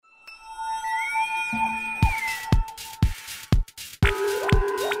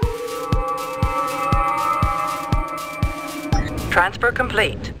Transfer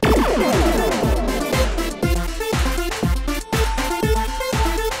complete.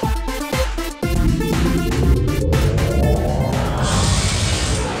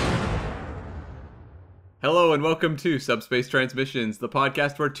 Hello and welcome to Subspace Transmissions, the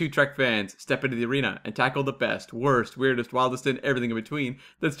podcast where two Trek fans step into the arena and tackle the best, worst, weirdest, wildest, and everything in between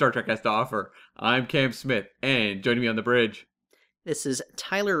that Star Trek has to offer. I'm Cam Smith, and joining me on the bridge, this is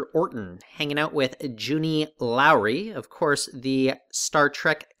Tyler Orton, hanging out with Junie Lowry, of course, the Star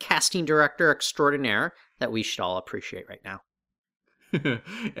Trek casting director extraordinaire that we should all appreciate right now.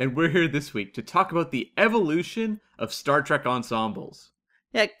 and we're here this week to talk about the evolution of Star Trek ensembles.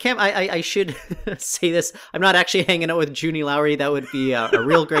 Yeah, Cam, I should say this. I'm not actually hanging out with Junie Lowry. That would be a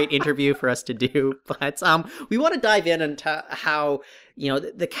real great interview for us to do. But we want to dive in into how,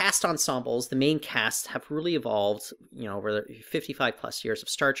 the cast ensembles, the main cast, have really evolved, over the 55 plus years of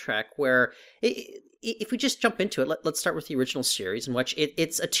Star Trek, where if we just jump into it, let's start with the original series, in which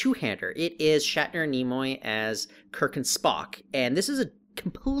it's a two-hander. It is Shatner and Nimoy as Kirk and Spock. And this is a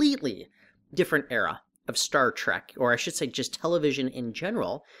completely different era of Star Trek, or I should say just television in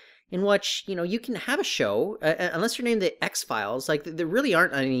general, in which, you can have a show, unless you're named the X-Files, like there really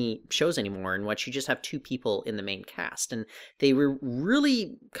aren't any shows anymore in which you just have two people in the main cast. And they were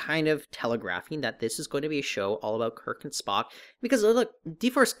really kind of telegraphing that this is going to be a show all about Kirk and Spock, because look,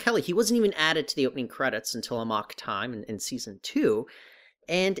 DeForest Kelley, he wasn't even added to the opening credits until Amok Time in season 2.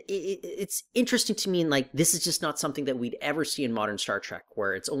 And it's interesting to me, like, this is just not something that we'd ever see in modern Star Trek,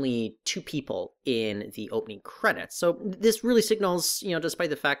 where it's only two people in the opening credits. So this really signals, despite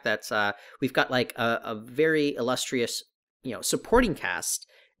the fact that we've got, like, a very illustrious, supporting cast,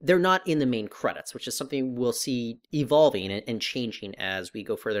 they're not in the main credits, which is something we'll see evolving and changing as we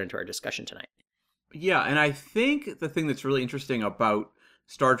go further into our discussion tonight. Yeah, and I think the thing that's really interesting about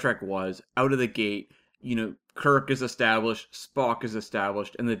Star Trek was, out of the gate, Kirk is established, Spock is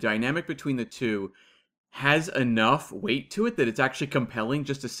established, and the dynamic between the two has enough weight to it that it's actually compelling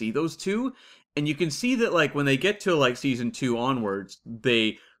just to see those two. And you can see that, like, when they get to, like, season 2 onwards,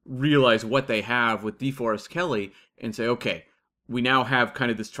 they realize what they have with DeForest Kelley and say, okay, we now have kind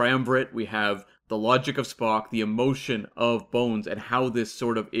of this triumvirate. We have the logic of Spock, the emotion of Bones, and how this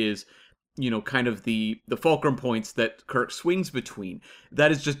sort of is, kind of the fulcrum points that Kirk swings between.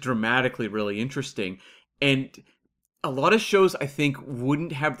 That is just dramatically really interesting. And a lot of shows, I think,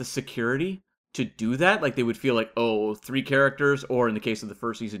 wouldn't have the security to do that. Like, they would feel like, 3 characters, or in the case of the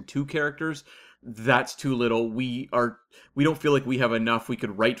first season, 2 characters, that's too little. We don't feel like we have enough we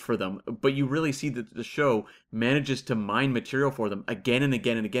could write for them. But you really see that the show manages to mine material for them again and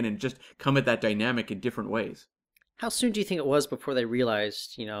again and again, and just come at that dynamic in different ways. How soon do you think it was before they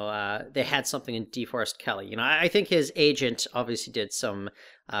realized, they had something in DeForest Kelley? I think his agent obviously did some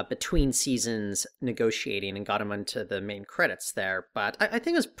between seasons negotiating and got him into the main credits there. But I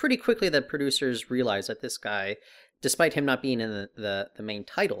think it was pretty quickly that producers realized that this guy, despite him not being in the main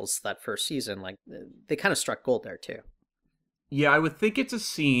titles that first season, like, they kind of struck gold there too. Yeah, I would think it's a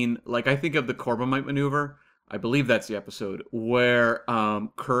scene, like, I think of the Corbomite maneuver. I believe that's the episode where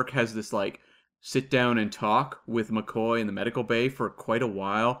Kirk has this, like, sit down and talk with McCoy in the medical bay for quite a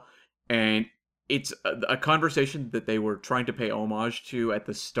while. And it's a conversation that they were trying to pay homage to at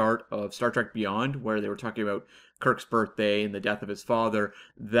the start of Star Trek Beyond, where they were talking about Kirk's birthday and the death of his father.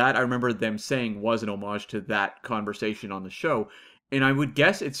 That, I remember them saying, was an homage to that conversation on the show. And I would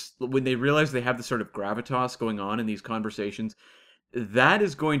guess it's when they realize they have this sort of gravitas going on in these conversations, that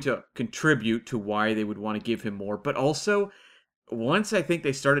is going to contribute to why they would want to give him more. But also, once I think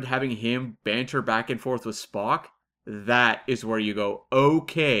they started having him banter back and forth with Spock, that is where you go,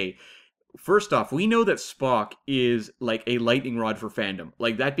 okay. First off, we know that Spock is like a lightning rod for fandom.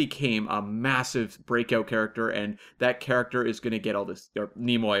 Like, that became a massive breakout character, and that character is going to get all this, or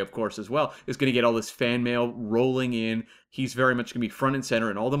Nimoy, of course, as well, is going to get all this fan mail rolling in. He's very much going to be front and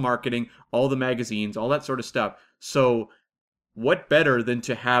center in all the marketing, all the magazines, all that sort of stuff. So what better than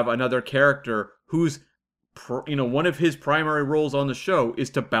to have another character who's, one of his primary roles on the show is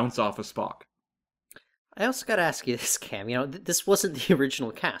to bounce off of Spock. I also got to ask you this, Cam. This wasn't the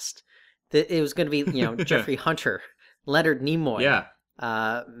original cast. It was going to be, Jeffrey Hunter, Leonard Nimoy,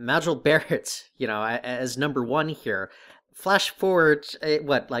 Majel Barrett, as number 1 here. Flash forward,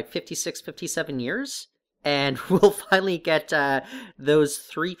 56, 57 years? And we'll finally get those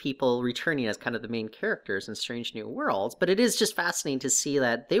 3 people returning as kind of the main characters in Strange New Worlds. But it is just fascinating to see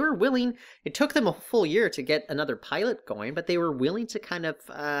that they were willing. It took them a full year to get another pilot going, but they were willing to kind of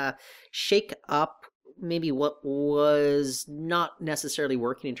shake up maybe what was not necessarily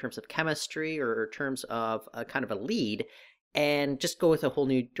working in terms of chemistry or in terms of a kind of a lead, and just go with a whole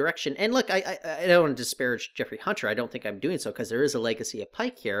new direction. And look, I don't want to disparage Jeffrey Hunter. I don't think I'm doing so because there is a legacy of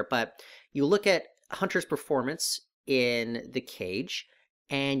Pike here. But you look at Hunter's performance in The Cage,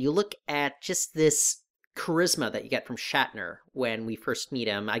 and you look at just this charisma that you get from Shatner when we first meet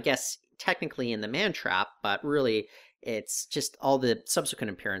him. I guess technically in The Man Trap, but really it's just all the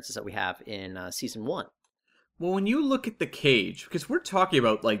subsequent appearances that we have in season 1. Well, when you look at The Cage, because we're talking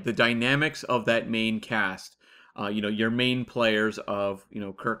about like the dynamics of that main cast, your main players of,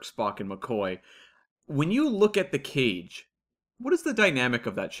 Kirk, Spock, and McCoy. When you look at The Cage, what is the dynamic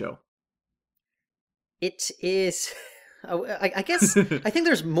of that show? It is. Oh, I guess I think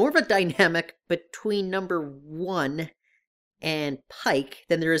there's more of a dynamic between number 1 and Pike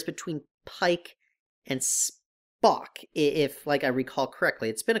than there is between Pike and Spock, if like I recall correctly.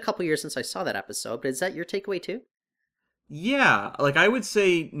 It's been a couple years since I saw that episode, but is that your takeaway too? Yeah, like I would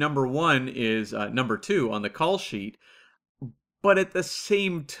say number 1 is number 2 on the call sheet, but at the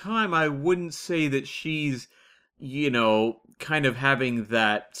same time, I wouldn't say that she's, kind of having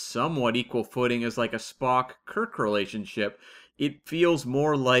that somewhat equal footing as like a Spock Kirk relationship. It feels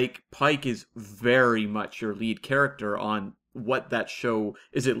more like Pike is very much your lead character on what that show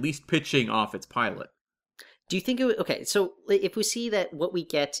is at least pitching off its pilot. Do you think it would, okay, so if we see that what we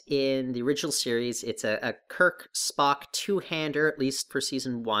get in the original series, it's a Kirk Spock two-hander, at least for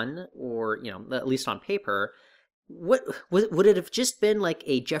season 1, or, at least on paper, what would it have just been like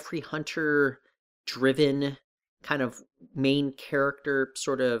a Jeffrey Hunter driven kind of main character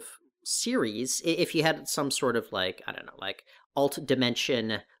sort of series if you had some sort of like, I don't know, like alt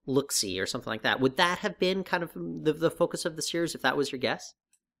dimension look-see or something like that? Would that have been kind of the focus of the series if that was your guess?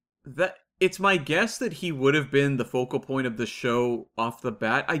 That it's my guess that he would have been the focal point of the show off the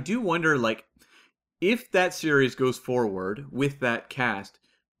bat. I do wonder, like, if that series goes forward with that cast,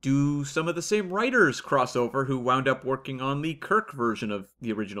 do some of the same writers cross over who wound up working on the Kirk version of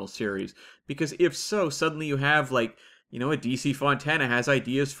the original series? Because if so, suddenly you have, like, a DC Fontana has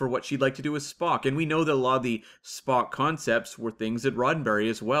ideas for what she'd like to do with Spock. And we know that a lot of the Spock concepts were things that Roddenberry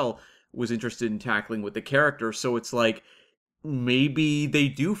as well was interested in tackling with the character. So it's like, maybe they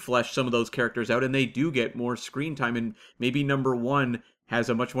do flesh some of those characters out and they do get more screen time, and maybe number 1 has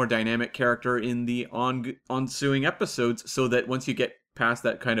a much more dynamic character in the ensuing episodes, so that once you get past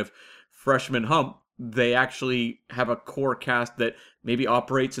that kind of freshman hump, they actually have a core cast that maybe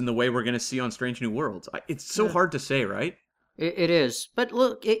operates in the way we're going to see on Strange New Worlds. It's so hard to say, right? It is. But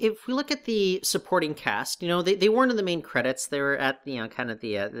look, if we look at the supporting cast, they weren't in the main credits. They were at, kind of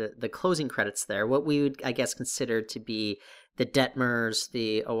the closing credits there. What we would, I guess, consider to be the Detmers,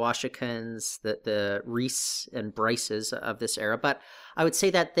 the Owashikans, the Reese and Bryces of this era. But I would say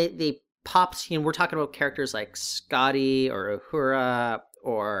that they popped, we're talking about characters like Scotty or Uhura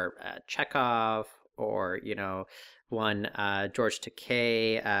or Chekhov or, one George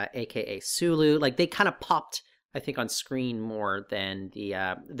Takei, a.k.a. Sulu. Like, they kind of popped, I think, on screen more than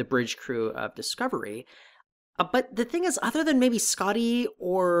the bridge crew of Discovery. But the thing is, other than maybe Scotty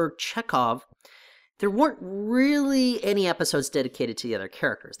or Chekhov, there weren't really any episodes dedicated to the other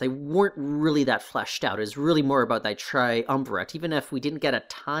characters. They weren't really that fleshed out. It was really more about that triumvirate. Even if we didn't get a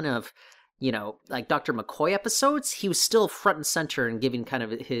ton of, like Dr. McCoy episodes, he was still front and center and giving kind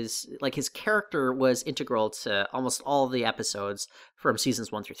of his character was integral to almost all the episodes from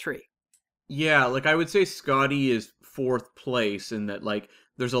seasons 1 through 3. Yeah, like I would say Scotty is 4th place in that, like,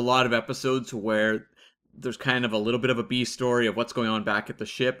 there's a lot of episodes where there's kind of a little bit of a B story of what's going on back at the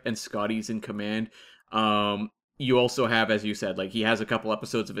ship, and Scotty's in command. You also have, as you said, like, he has a couple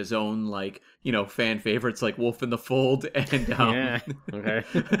episodes of his own, like, fan favorites like Wolf in the Fold and Yeah, okay.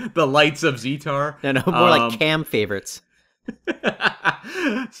 The Lights of Zetar. No, more like Cam favorites.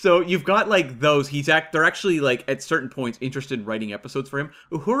 So you've got like those. They're actually like at certain points interested in writing episodes for him.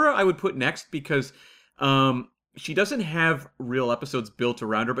 Uhura I would put next because she doesn't have real episodes built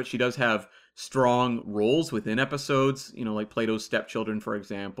around her, but she does have strong roles within episodes, like Plato's Stepchildren, for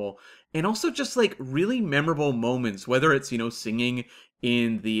example. And also just like really memorable moments, whether it's, singing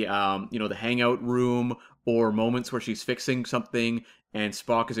in the, the hangout room or moments where she's fixing something and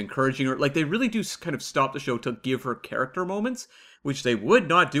Spock is encouraging her. Like, they really do kind of stop the show to give her character moments, which they would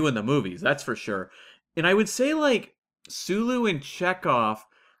not do in the movies, that's for sure. And I would say, like, Sulu and Chekhov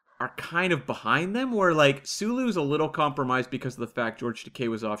are kind of behind them, where, like, Sulu's a little compromised because of the fact George Takei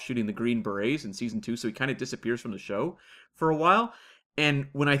was off shooting the Green Berets in season 2, so he kind of disappears from the show for a while. And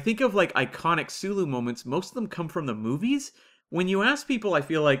when I think of, like, iconic Sulu moments, most of them come from the movies. When you ask people, I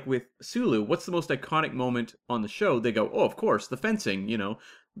feel like with Sulu, what's the most iconic moment on the show? They go, oh, of course, the fencing, in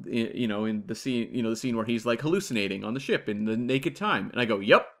the scene, the scene where he's like hallucinating on the ship in the naked time. And I go,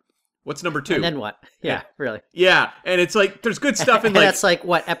 yep, What's number And 2? then what? Yeah, really. Yeah, and it's like there's good stuff in And like that's like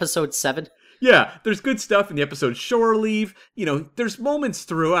what, episode 7? yeah, there's good stuff in the episode Shore Leave. You know, there's moments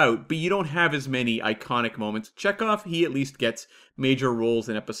throughout, but you don't have as many iconic moments. Chekhov, he at least gets major roles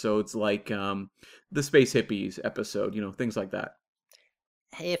in episodes like the Space Hippies episode, you know, things like that.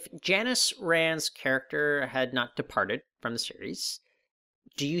 If Janice Rand's character had not departed from the series,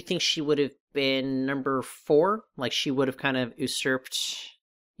 do you think she would have been number 4? Like she would have kind of usurped,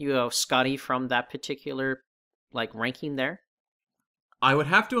 Scotty from that particular like ranking there? I would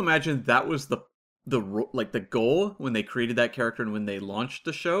have to imagine that was the goal when they created that character and when they launched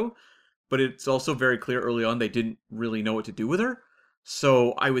the show, but it's also very clear early on they didn't really know what to do with her.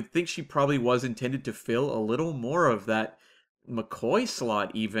 So I would think she probably was intended to fill a little more of that McCoy slot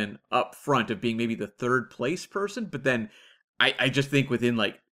even up front of being maybe the third place person, but then I just think within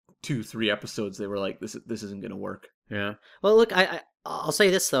like 2-3 episodes they were like this isn't gonna work. Yeah. Well, look, I'll say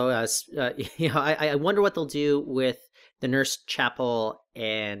this though, as I wonder what they'll do with the Nurse Chapel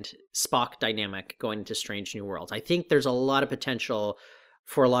and Spock dynamic going into Strange New Worlds. I think there's a lot of potential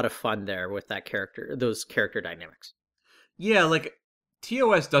for a lot of fun there with those character dynamics. Yeah, like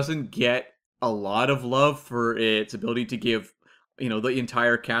TOS doesn't get a lot of love for its ability to give, you know, the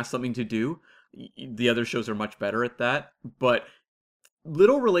entire cast something to do. The other shows are much better at that, but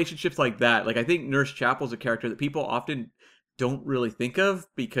little relationships like that, like I think Nurse Chapel's a character that people often don't really think of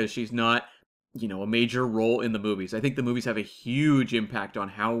because she's not, you know, a major role in the movies. I think the movies have a huge impact on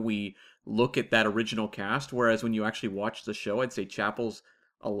how we look at that original cast, whereas when you actually watch the show, I'd say Chapel's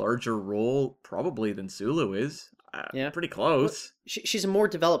a larger role probably than Sulu is. Yeah. Pretty Well, close. she's a more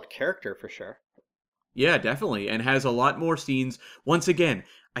developed character for sure. Yeah, definitely, and has a lot more scenes. Once again,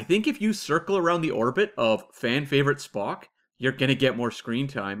 I think if you circle around the orbit of fan favorite Spock, you're gonna get more screen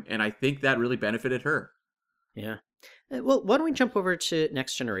time, and I think that really benefited her. Yeah. Well, why don't we jump over to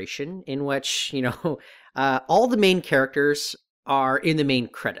Next Generation, in which all the main characters are in the main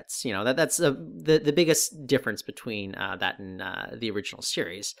credits. That's the biggest difference between that and the original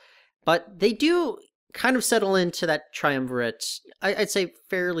series. But they do kind of settle into that triumvirate, I'd say,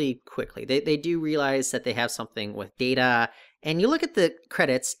 fairly quickly. They do realize that they have something with Data, and you look at the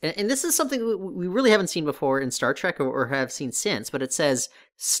credits, and this is something we really haven't seen before in Star Trek or have seen since, but it says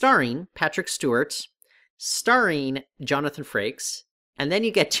starring Patrick Stewart, starring Jonathan Frakes, and then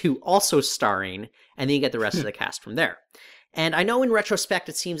you get to also starring, and then you get the rest of the cast from there. And I know in retrospect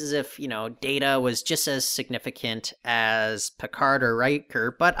it seems as if, Data was just as significant as Picard or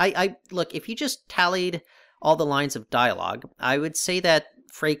Riker, but I look, if you just tallied all the lines of dialogue, I would say that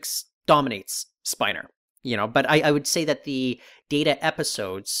Frakes dominates Spiner. But I would say that the Data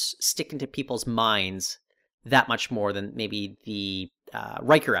episodes stick into people's minds that much more than maybe the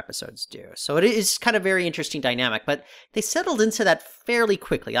Riker episodes do. So it is kind of very interesting dynamic, but they settled into that fairly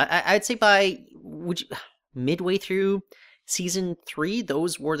quickly. I'd say by midway through season 3,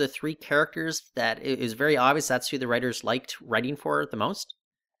 those were the 3 characters that it is very obvious that's who the writers liked writing for the most.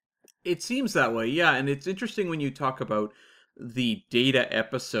 It seems that way, yeah, and it's interesting when you talk about the Data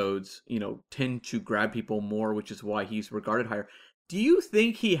episodes, tend to grab people more, which is why he's regarded higher. Do you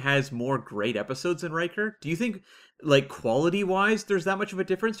think he has more great episodes than Riker? Do you think, like, quality-wise, there's that much of a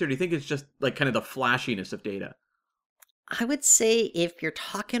difference? Or do you think it's just, like, kind of the flashiness of Data? I would say if you're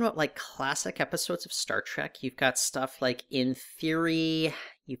talking about, like, classic episodes of Star Trek, you've got stuff like In Theory,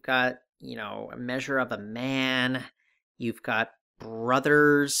 you've got, A Measure of a Man, you've got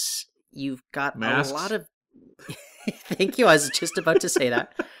Brothers, you've got Masks. A lot of... Thank you, I was just about to say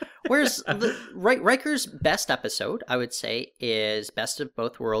that. Whereas Riker's best episode, I would say, is Best of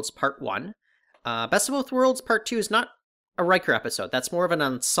Both Worlds Part 1. Best of Both Worlds Part 2 is not a Riker episode. That's more of an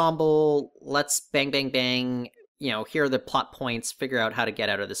ensemble, let's bang, bang, bang, here are the plot points, figure out how to get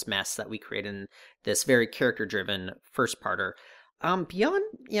out of this mess that we create in this very character-driven first-parter. Beyond,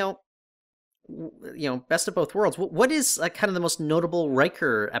 Best of Both Worlds, what is kind of the most notable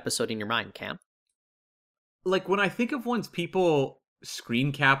Riker episode in your mind, Cam? Like, when I think of ones people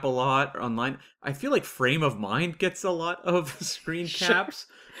screen cap a lot online, I feel like Frame of Mind gets a lot of screen caps.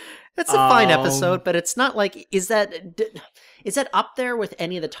 It's a fine episode, but it's not like, is that up there with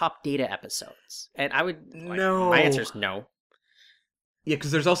any of the top Data episodes? And I would, no. My answer is no. Yeah,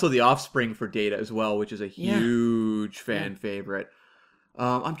 because there's also The Offspring for Data as well, which is a huge fan favorite.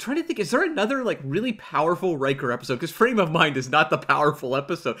 I'm trying to think, is there another, like, really powerful Riker episode? Because Frame of Mind is not the powerful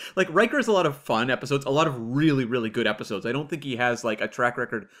episode. Like, Riker has a lot of fun episodes, a lot of really, really good episodes. I don't think he has, like, a track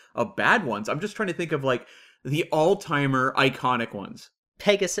record of bad ones. I'm just trying to think of, like, the all-timer iconic ones.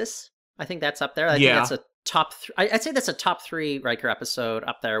 Pegasus, I think that's up there. I think that's a top 3. I'd say that's a top 3 Riker episode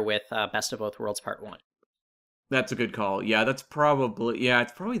up there with Best of Both Worlds Part 1. That's a good call. Yeah, it's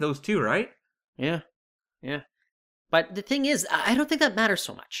probably those two, right? Yeah, yeah. But the thing is, I don't think that matters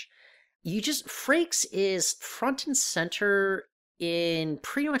so much. Frakes is front and center in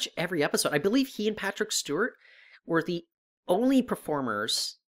pretty much every episode. I believe he and Patrick Stewart were the only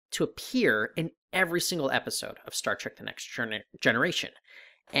performers to appear in every single episode of Star Trek: The Next Generation.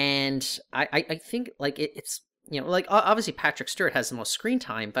 And I think like it's, like obviously Patrick Stewart has the most screen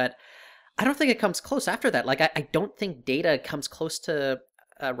time, but I don't think it comes close after that. Like I don't think Data comes close to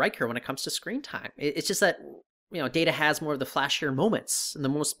Riker when it comes to screen time. It's just that Data has more of the flashier moments and the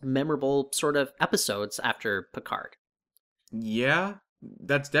most memorable sort of episodes after Picard. Yeah,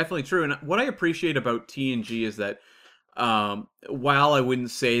 that's definitely true. And what I appreciate about TNG is that while I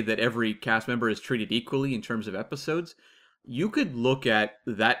wouldn't say that every cast member is treated equally in terms of episodes, you could look at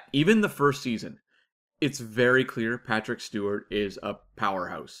that, even the first season. It's very clear Patrick Stewart is a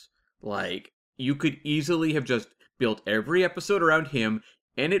powerhouse. Like, you could easily have just built every episode around him,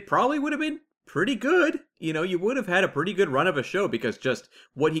 and it probably would have been pretty good. You would have had a pretty good run of a show because just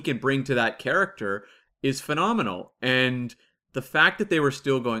what he can bring to that character is phenomenal. And the fact that they were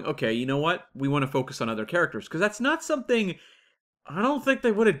still going, okay, you know what? We want to focus on other characters, because that's not something, I don't think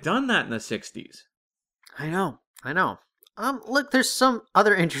they would have done that in the 60s. I know. Look, there's some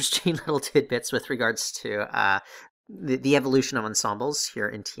other interesting little tidbits with regards to the evolution of ensembles here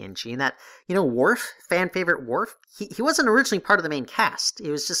in TNG, and that, Worf, fan favorite Worf, he wasn't originally part of the main cast. He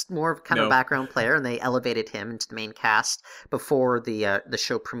was just more of kind of a background player, and they elevated him into the main cast before the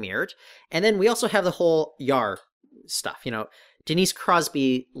show premiered. And then we also have the whole Yar stuff. Denise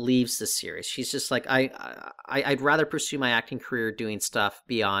Crosby leaves the series. She's just like, I'd rather pursue my acting career doing stuff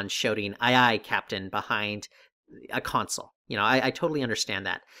beyond shouting "Aye, aye, Captain" behind a console. I totally understand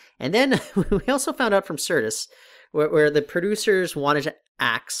that. And then we also found out from Sirtis where the producers wanted to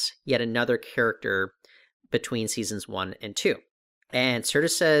axe yet another character between seasons 1 and 2. And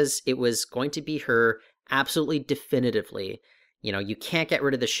Sirtis says it was going to be her absolutely definitively. You can't get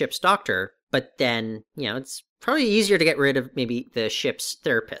rid of the ship's doctor, but then, it's probably easier to get rid of maybe the ship's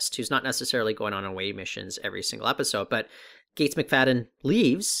therapist, who's not necessarily going on away missions every single episode. But Gates McFadden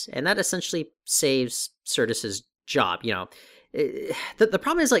leaves, and that essentially saves Sirtis's job. The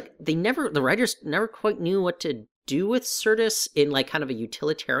problem is, like, the writers never quite knew what to do with Sirtis in like kind of a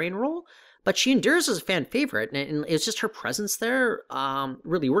utilitarian role, but she endures as a fan favorite, and it's just her presence there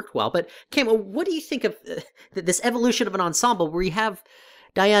really worked well. But Cam, what do you think of this evolution of an ensemble where you have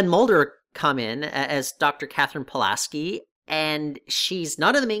Diane Mulder come in as Dr. Catherine Pulaski, and she's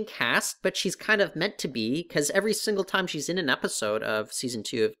not in the main cast, but she's kind of meant to be, because every single time she's in an episode of season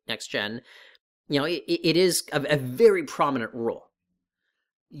 2 of Next Gen, it is a very prominent role.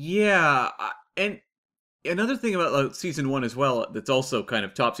 Yeah, and another thing about season 1 as well that's also kind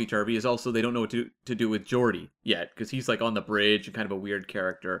of topsy-turvy is also they don't know what to do with Geordi yet, because he's like on the bridge and kind of a weird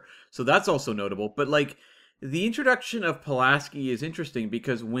character. So that's also notable. But like, the introduction of Pulaski is interesting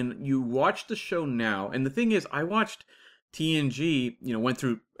because when you watch the show now, and the thing is, I watched TNG, went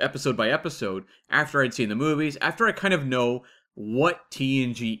through episode by episode after I'd seen the movies, after I kind of know what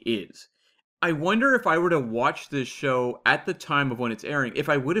TNG is. I wonder if I were to watch this show at the time of when it's airing, if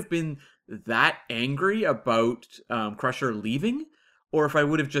I would have been that angry about Crusher leaving, or if I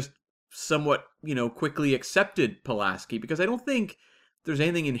would have just somewhat, quickly accepted Pulaski, because I don't think there's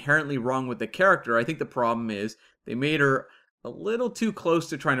anything inherently wrong with the character. I think the problem is they made her a little too close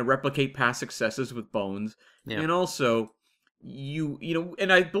to trying to replicate past successes with Bones. Yeah. And also,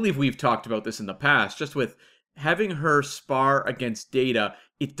 and I believe we've talked about this in the past, just with having her spar against Data,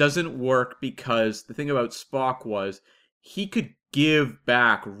 it doesn't work because the thing about Spock was he could give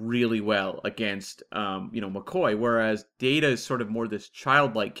back really well against, McCoy, whereas Data is sort of more this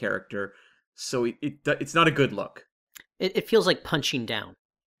childlike character, so it's not a good look. It feels like punching down.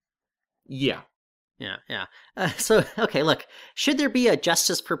 Yeah. Yeah. Okay, look, should there be a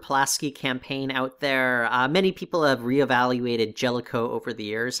Justice for Pulaski campaign out there? Many people have reevaluated Jellicoe over the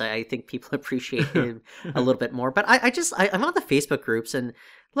years. I think people appreciate him a little bit more. But I'm on the Facebook groups, and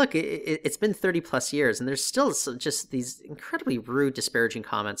look, it's been 30 plus years, and there's still just these incredibly rude, disparaging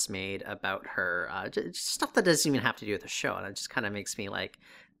comments made about her. Just stuff that doesn't even have to do with the show. And it just kind of makes me like,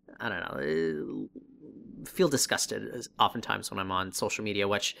 I don't know, feel disgusted oftentimes when I'm on social media,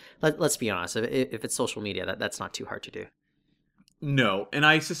 which, let's be honest, if it's social media, that's not too hard to do. No, and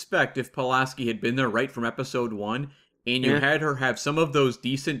I suspect if Pulaski had been there right from episode 1, and you had her have some of those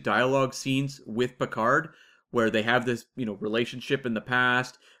decent dialogue scenes with Picard, where they have this, relationship in the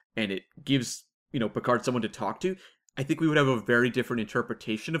past, and it gives, Picard someone to talk to, I think we would have a very different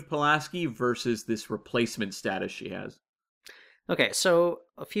interpretation of Pulaski versus this replacement status she has. Okay, so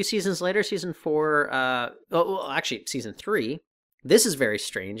a few seasons later, season four, well, actually, season three, this is very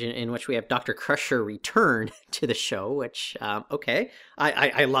strange, in which we have Dr. Crusher return to the show, which, okay,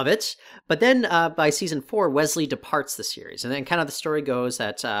 I love it. But then by season four, Wesley departs the series. And then kind of the story goes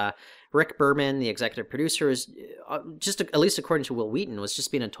that Rick Berman, the executive producer, is at least according to Will Wheaton, was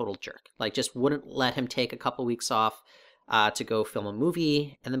just being a total jerk. Like, just wouldn't let him take a couple weeks off to go film a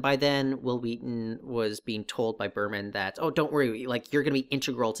movie. And then by then, Will Wheaton was being told by Berman that, oh, don't worry, like, you're going to be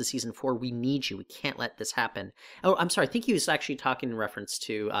integral to season four. We need you. We can't let this happen. Oh, I'm sorry. I think he was actually talking in reference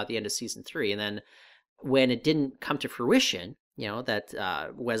to the end of season three. And then when it didn't come to fruition,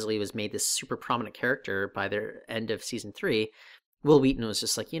 that Wesley was made this super prominent character by the end of season three, Will Wheaton was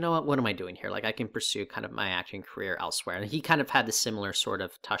just like, you know what am I doing here? Like, I can pursue kind of my acting career elsewhere. And he kind of had the similar sort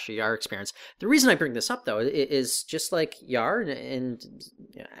of Tasha Yar experience. The reason I bring this up, though, is just like Yar, and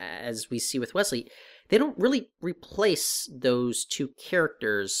as we see with Wesley, they don't really replace those two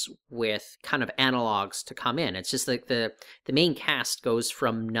characters with kind of analogs to come in. It's just like the main cast goes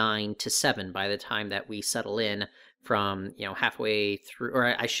from 9 to 7 by the time that we settle in from halfway through, or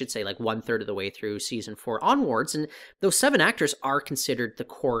I should say like 1/3 of the way through season 4 onwards. And those 7 actors are considered the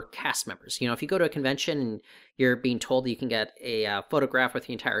core cast members. If you go to a convention and you're being told that you can get a photograph with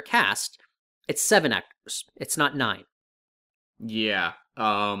the entire cast, it's 7 actors, it's not 9. Yeah.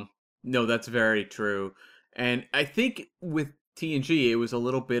 No, that's very true. And I think with TNG, it was a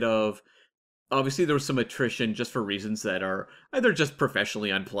little bit of, obviously there was some attrition just for reasons that are either just professionally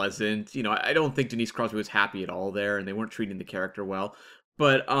unpleasant. I don't think Denise Crosby was happy at all there, and they weren't treating the character well.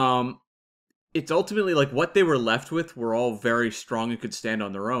 But it's ultimately like what they were left with were all very strong and could stand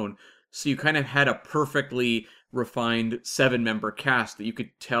on their own. So you kind of had a perfectly refined 7-member cast that you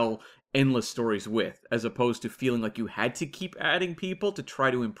could tell endless stories with, as opposed to feeling like you had to keep adding people to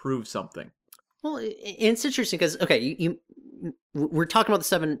try to improve something. Well, it's interesting because, okay, we're talking about the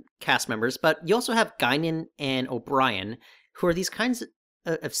 7 cast members, but you also have Guinan and O'Brien, who are these kinds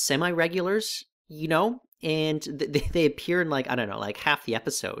of semi-regulars, and they appear in, like, I don't know, like half the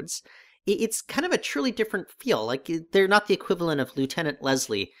episodes. It's kind of a truly different feel. Like, they're not the equivalent of Lieutenant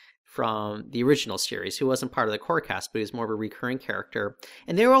Leslie from the original series, who wasn't part of the core cast, but he was more of a recurring character.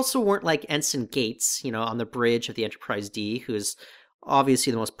 And they also weren't like Ensign Gates, on the bridge of the Enterprise D, who's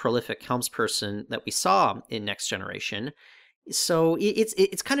obviously the most prolific helmsperson that we saw in Next Generation. So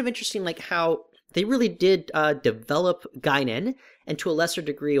it's kind of interesting, like how they really did develop Guinan and to a lesser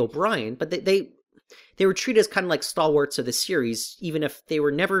degree O'Brien, but they were treated as kind of like stalwarts of the series, even if they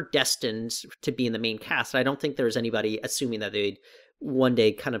were never destined to be in the main cast. I don't think there was anybody assuming that they'd one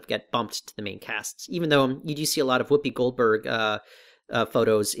day kind of get bumped to the main casts, even though you do see a lot of Whoopi Goldberg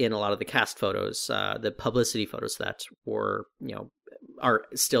photos in a lot of the cast photos, the publicity photos that were, are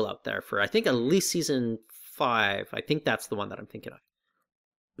still out there for, I think, at least season 5. I think that's the one that I'm thinking of.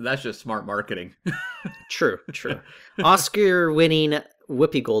 That's just smart marketing. True. Oscar-winning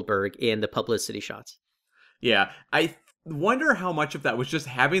Whoopi Goldberg in the publicity shots. Yeah, I wonder how much of that was just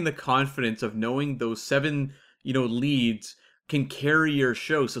having the confidence of knowing those 7, leads can carry your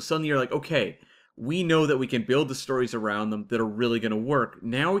show. So suddenly you're like, okay, we know that we can build the stories around them that are really going to work.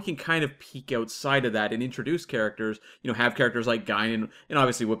 Now we can kind of peek outside of that and introduce characters, have characters like Guinan, and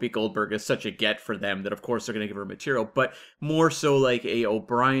obviously Whoopi Goldberg is such a get for them that of course they're going to give her material, but more so like a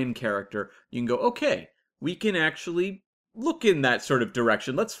O'Brien character, you can go, okay, we can actually look in that sort of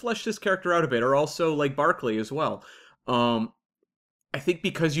direction. Let's flesh this character out a bit, or also like Barclay as well. I think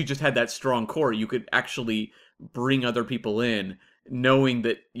because you just had that strong core, you could actually bring other people in, knowing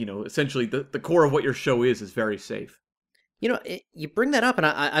that, essentially the core of what your show is very safe. You bring that up, and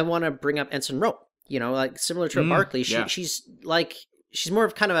I want to bring up Ensign Ro. Like similar to Barclay, she's more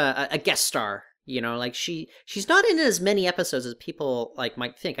of kind of a guest star. Like she's not in as many episodes as people like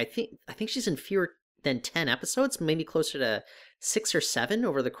might think. I think she's in fewer than 10 episodes, maybe closer to 6 or 7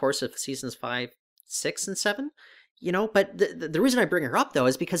 over the course of seasons 5, 6, and 7. But the reason I bring her up though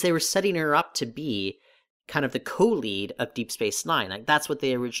is because they were setting her up to be kind of the co-lead of Deep Space Nine. Like that's what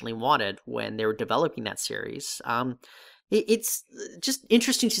they originally wanted when they were developing that series. It's just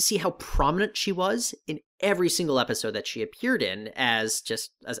interesting to see how prominent she was in every single episode that she appeared in as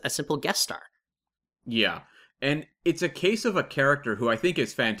just as a simple guest star. Yeah. And it's a case of a character who I think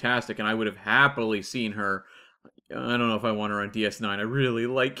is fantastic, and I would have happily seen her. I don't know if I want her on DS9. I really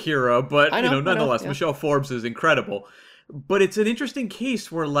like Kira, but nonetheless, Michelle Forbes is incredible. But it's an interesting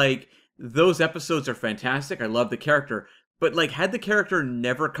case where like those episodes are fantastic. I love the character. But like had the character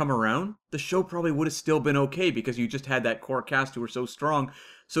never come around, the show probably would have still been okay because you just had that core cast who were so strong.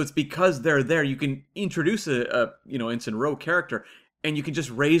 So it's because they're there, you can introduce a Ensign Ro character and you can just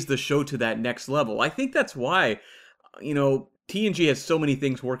raise the show to that next level. I think that's why, TNG has so many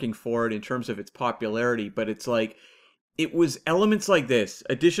things working for it in terms of its popularity, but it's like it was elements like this,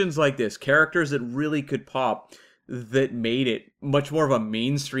 additions like this, characters that really could pop that made it much more of a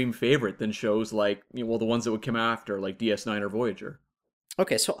mainstream favorite than shows like, well, the ones that would come after, like DS9 or Voyager.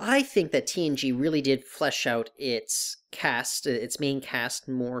 Okay, so I think that TNG really did flesh out its cast, its main cast,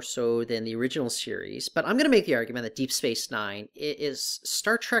 more so than the original series. But I'm going to make the argument that Deep Space Nine is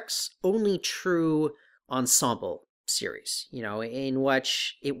Star Trek's only true ensemble series, in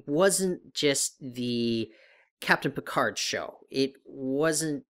which it wasn't just the Captain Picard show. It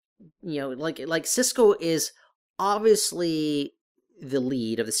wasn't, like Cisco is obviously the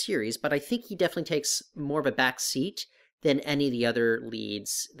lead of the series, but I think he definitely takes more of a back seat than any of the other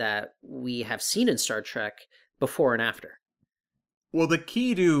leads that we have seen in Star Trek before and after. Well, the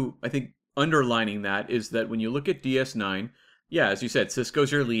key to, I think, underlining that is that when you look at DS9, yeah, as you said,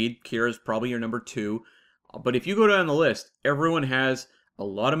 Cisco's your lead, Kira's probably your number two. But if you go down the list, everyone has a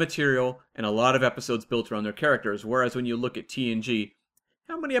lot of material and a lot of episodes built around their characters. Whereas when you look at TNG,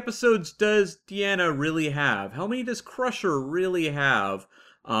 how many episodes does Deanna really have? How many does Crusher really have?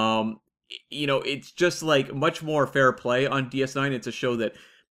 It's just like much more fair play on DS9. It's a show that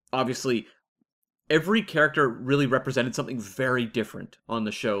obviously every character really represented something very different on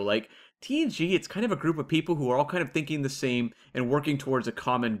the show. Like TNG, it's kind of a group of people who are all kind of thinking the same and working towards a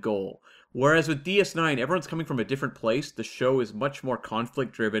common goal. Whereas with DS9, everyone's coming from a different place. The show is much more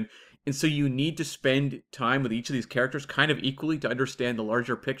conflict driven. And so you need to spend time with each of these characters kind of equally to understand the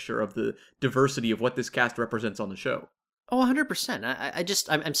larger picture of the diversity of what this cast represents on the show. Oh, 100%.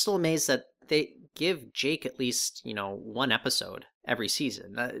 I'm still amazed that they give Jake at least, one episode every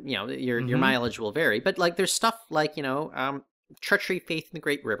season. Your mileage will vary, but like there's stuff like, Treachery, Faith in the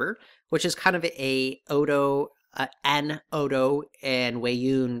Great River, which is kind of an Odo and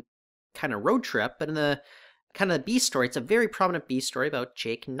Weyoun kind of road trip, but in the kind of B story, it's a very prominent B story about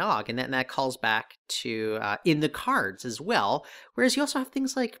Jake and Nog, and that calls back to In the Cards as well. Whereas you also have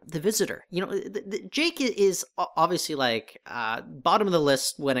things like The Visitor. Jake is obviously like bottom of the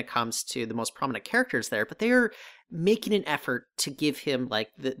list when it comes to the most prominent characters there, but they're making an effort to give him like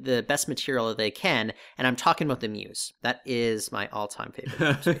the best material that they can, and I'm talking about The Muse. That is my all-time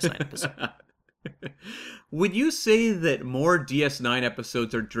favorite Space Nine episode. Would you say that more DS9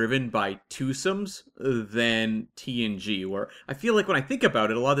 episodes are driven by twosomes than TNG? Where I feel like when I think about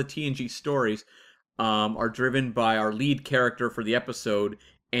it, a lot of the TNG stories are driven by our lead character for the episode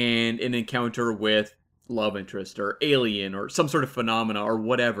and an encounter with love interest or alien or some sort of phenomena or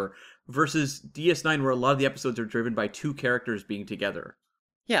whatever, versus DS9 where a lot of the episodes are driven by two characters being together.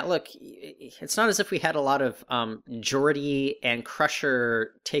 Yeah, look, it's not as if we had a lot of Geordi and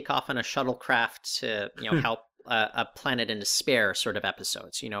Crusher take off on a shuttlecraft to, help a planet in despair sort of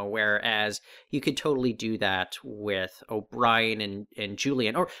episodes, whereas you could totally do that with O'Brien and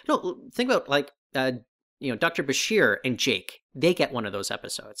Julian. Or, no, think about, like, Dr. Bashir and Jake. They get one of those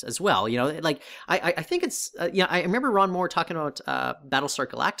episodes as well. I think it's, I remember Ron Moore talking about Battlestar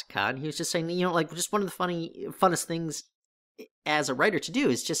Galactica, and he was just saying, just one of the funnest things as a writer to do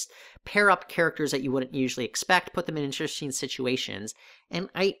is just pair up characters that you wouldn't usually expect, put them in interesting situations. And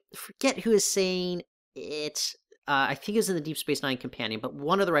I forget who is saying it. I think it was in the Deep Space Nine companion, but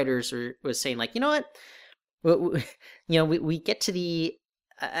one of the writers was saying, like, we get to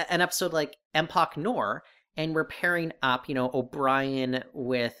an episode like Empok Nor, and we're pairing up, O'Brien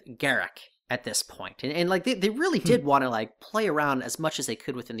with Garak at this point. And like, they really did want to, like, play around as much as they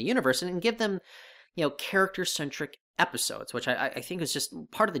could within the universe and give them, character-centric episodes, which I think is just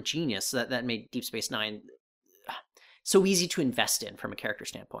part of the genius that made Deep Space Nine so easy to invest in from a character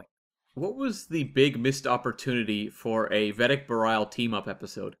standpoint. What was the big missed opportunity for a Vedic Bareil team-up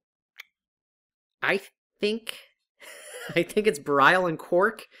episode? I think it's Bareil and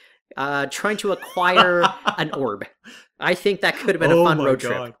Quark trying to acquire an orb. I think that could have been a fun road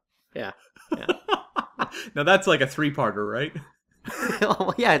trip. Yeah. Now that's like a three-parter, right?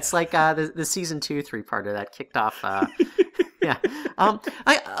 Well, yeah, it's like the season 2 3-parter that kicked off. Yeah.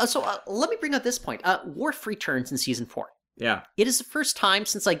 Let me bring up this point. Worf returns in season 4. Yeah. It is the first time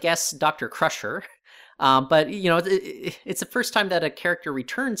since, I guess, Dr. Crusher. But it's the first time that a character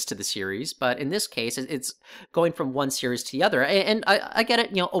returns to the series. But in this case, it's going from one series to the other. And I get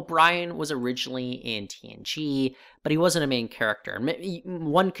it. O'Brien was originally in TNG, but he wasn't a main character.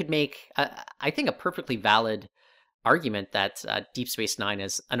 One could make, I think, a perfectly valid argument that Deep Space Nine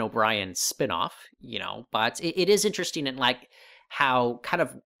is an O'Brien spinoff, but it is interesting in like how kind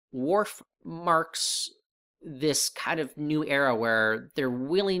of Worf marks this kind of new era where they're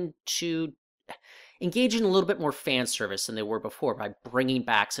willing to. engaging a little bit more fan service than they were before by bringing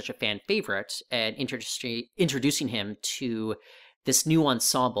back such a fan favorite and introducing him to this new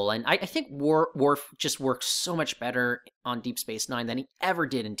ensemble. And I think Worf just works so much better on Deep Space Nine than he ever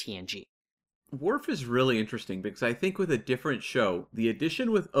did in TNG. Worf is really interesting because I think with a different show, the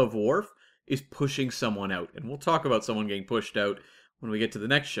addition of Worf is pushing someone out. And we'll talk about someone getting pushed out when we get to the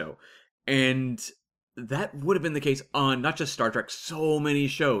next show. And that would have been the case on not just Star Trek, so many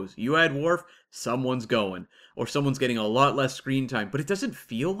shows. You add Worf, someone's going, or someone's getting a lot less screen time, but it doesn't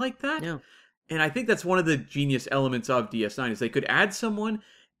feel like that. No. And I think that's one of the genius elements of DS9 is they could add someone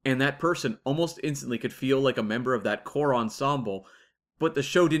and that person almost instantly could feel like a member of that core ensemble, but the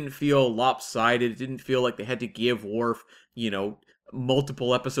show didn't feel lopsided. It didn't feel like they had to give Worf,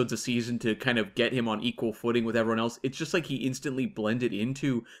 multiple episodes a season to kind of get him on equal footing with everyone else. It's just like he instantly blended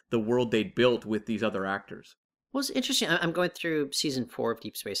into the world they'd built with these other actors. Well, it's interesting. I'm going through season 4 of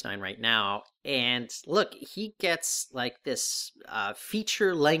Deep Space Nine right now, and look, he gets like this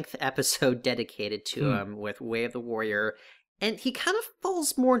feature-length episode dedicated to him with Way of the Warrior, and he kind of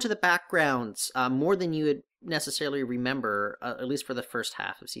falls more into the background, more than you would necessarily remember, at least for the first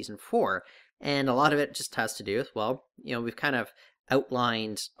half of season 4. And a lot of it just has to do with, well, we've kind of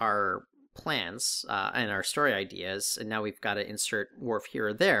outlined our plans and our story ideas, and now we've got to insert Worf here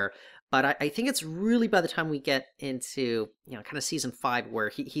or there. But I think it's really by the time we get into, kind of season 5 where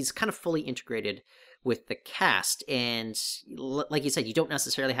he's kind of fully integrated with the cast. And like you said, you don't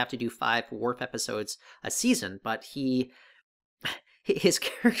necessarily have to do 5 Worf episodes a season, but his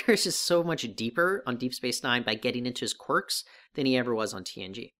character is just so much deeper on Deep Space Nine by getting into his quirks than he ever was on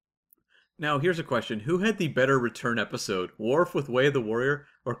TNG. Now, here's a question. Who had the better return episode? Worf with Way of the Warrior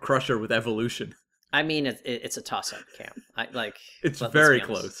or Crusher with Evolution? I mean, it's a toss-up, Cam. It's very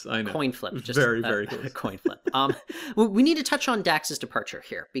close. I know. Coin flip. Just very, very close. A coin flip. We need to touch on Dax's departure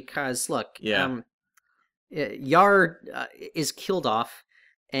here because, look, Yar is killed off,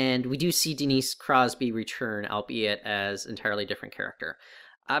 and we do see Denise Crosby return, albeit as entirely different character.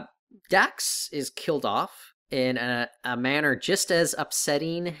 Dax is killed off in a manner just as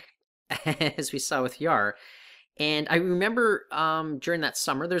upsetting as we saw with Yar. And I remember during that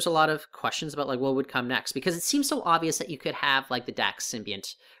summer, there's a lot of questions about what would come next, because it seems so obvious that you could have the Dax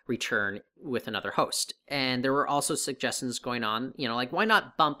symbiont return with another host. And there were also suggestions going on, why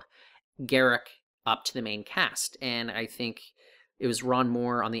not bump Garak up to the main cast? And I think it was Ron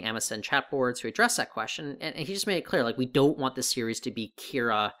Moore on the MSN chat boards who addressed that question. And he just made it clear, we don't want the series to be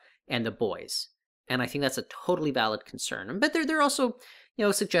Kira and the boys. And I think that's a totally valid concern. But there are also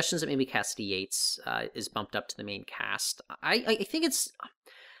suggestions that maybe Cassidy Yates is bumped up to the main cast. I think it's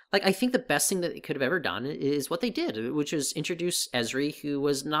I think the best thing that they could have ever done is what they did, which is introduce Ezri, who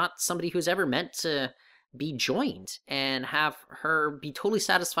was not somebody who's ever meant to be joined, and have her be totally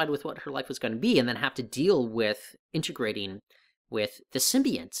satisfied with what her life was going to be, and then have to deal with integrating with the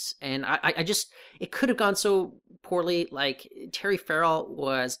symbionts. And I just, it could have gone so poorly. Terry Farrell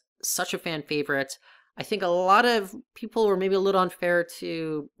was such a fan favorite. I think a lot of people were maybe a little unfair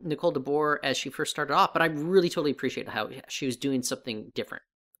to Nicole DeBoer as she first started off, but I really totally appreciate how she was doing something different.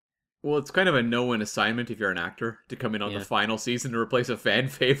 Well, it's kind of a no-win assignment if you're an actor to come in on the final season to replace a fan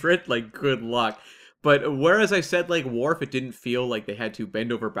favorite. Good luck. But whereas I said, Worf, it didn't feel like they had to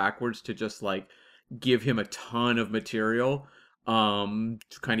bend over backwards to just, give him a ton of material to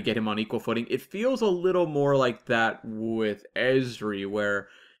kind of get him on equal footing. It feels a little more like that with Ezri, where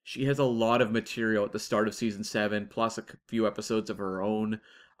she has a lot of material at the start of season 7, plus a few episodes of her own.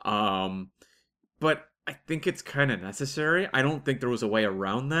 But I think it's kind of necessary. I don't think there was a way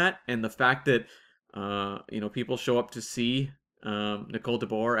around that. And the fact that, people show up to see Nicole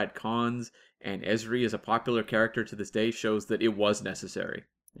DeBoer at cons, and Ezri is a popular character to this day, shows that it was necessary.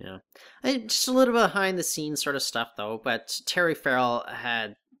 Yeah. Just a little behind the scenes sort of stuff, though. But Terry Farrell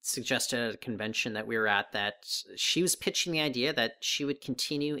had suggested at a convention that we were at that she was pitching the idea that she would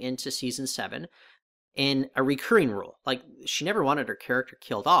continue into season 7 in a recurring role. She never wanted her character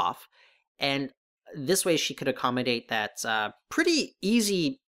killed off, and this way she could accommodate that pretty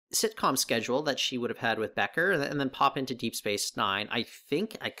easy sitcom schedule that she would have had with Becker, and then pop into Deep Space Nine. I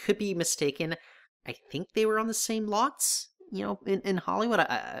think, I could be mistaken, I think they were on the same lots, in Hollywood.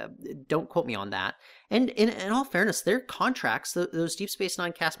 I don't quote me on that. And in all fairness, their contracts, those Deep Space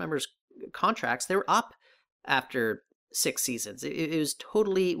Nine cast members' contracts, they were up after 6 seasons. It was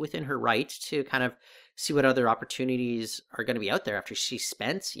totally within her right to kind of see what other opportunities are going to be out there after she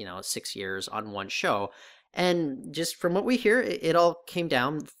spent, 6 years on one show. And just from what we hear, it all came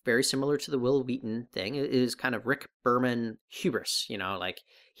down very similar to the Will Wheaton thing. It was kind of Rick Berman hubris,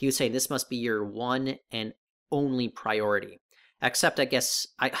 he was saying this must be your one and only priority. Except I guess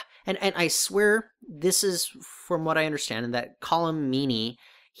and I swear this is from what I understand, and that Colm Meaney,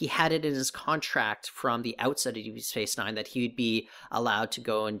 he had it in his contract from the outset of Deep Space Nine that he would be allowed to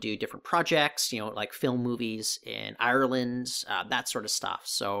go and do different projects, like film movies in Ireland, that sort of stuff.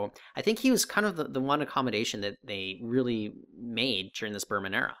 So I think he was kind of the one accommodation that they really made during this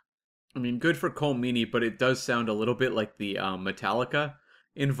Berman era. I mean, good for Colm Meaney, but it does sound a little bit like the Metallica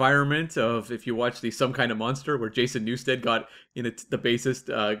environment of if you watch the Some Kind of Monster, where Jason Newsted got in the bassist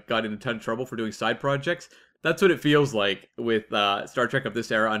got in a ton of trouble for doing side projects. That's what it feels like with Star Trek of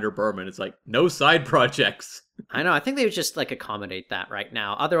this era under Berman. It's like no side projects. I know. I think they would just like accommodate that right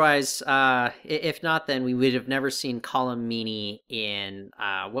now. Otherwise, if not, then we would have never seen Colm Meaney in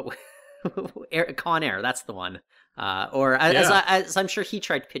what Con Air. That's the one. Or as I'm sure he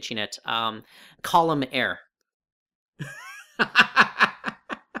tried pitching it, Column Air.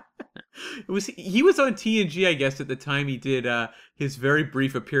 He was on TNG, I guess, at the time he did his very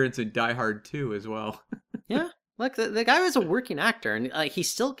brief appearance in Die Hard 2 as well. Yeah, look, the guy was a working actor, and he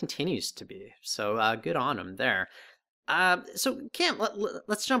still continues to be. So good on him there. So Cam,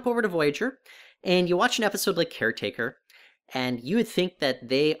 let's jump over to Voyager, and you watch an episode like Caretaker, and you would think that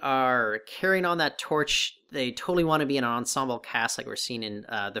they are carrying on that torch. They totally want to be an ensemble cast like we're seeing in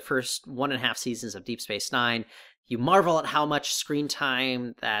the first 1.5 seasons of Deep Space Nine. You marvel at how much screen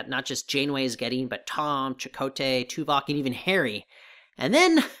time that not just Janeway is getting, but Tom, Chakotay, Tuvok, and even Harry. And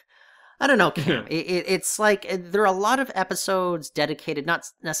then, I don't know, Cam, it's like there are a lot of episodes dedicated not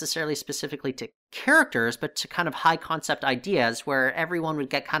necessarily specifically to characters, but to kind of high concept ideas where everyone would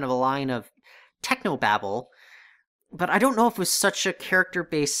get kind of a line of technobabble. But I don't know if it was such a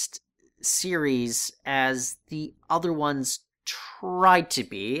character-based series as the other ones tried to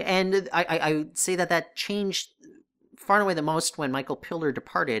be. And I would say that changed far and away the most when Michael Piller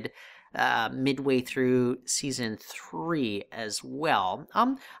departed midway through season 3 as well.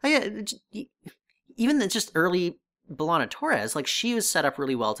 Even just early B'Elanna Torres, like she was set up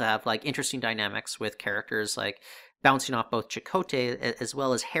really well to have like interesting dynamics with characters like bouncing off both Chakotay as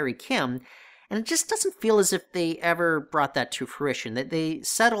well as Harry Kim. And it just doesn't feel as if they ever brought that to fruition. That they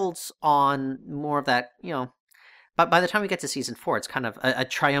settled on more of that, But by the time we get to season 4, it's kind of a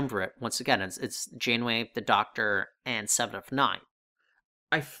triumvirate. Once again, it's Janeway, the Doctor, and Seven of Nine.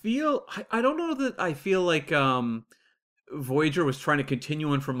 I don't know that I feel like Voyager was trying to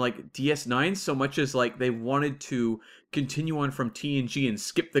continue on from like DS9 so much as like they wanted to continue on from TNG and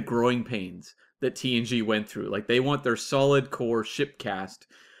skip the growing pains that TNG went through. Like they want their solid core ship cast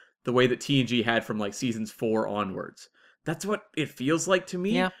the way that TNG had from like seasons 4 onwards. That's what it feels like to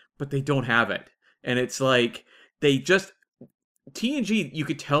me, but they don't have it. And it's like TNG, you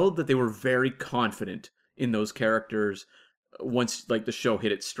could tell that they were very confident in those characters once like the show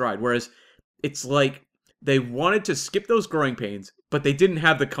hit its stride. Whereas it's like they wanted to skip those growing pains, but they didn't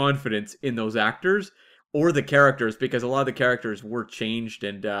have the confidence in those actors or the characters because a lot of the characters were changed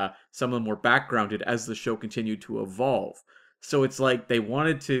and some of them were backgrounded as the show continued to evolve. So it's like they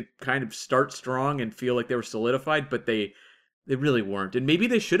wanted to kind of start strong and feel like they were solidified, but they really weren't. And maybe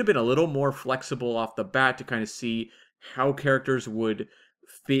they should have been a little more flexible off the bat to kind of see how characters would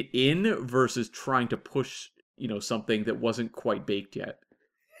fit in versus trying to push, something that wasn't quite baked yet.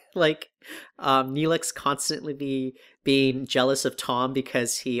 Like Neelix constantly being jealous of Tom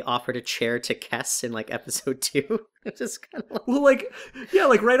because he offered a chair to Kes in like episode 2. It's just kind of like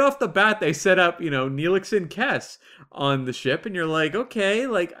right off the bat they set up Neelix and Kes on the ship, and you're like, okay,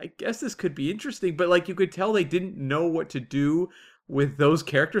 like I guess this could be interesting, but like you could tell they didn't know what to do with those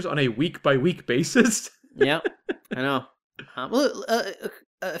characters on a week by week basis. Yeah, I know.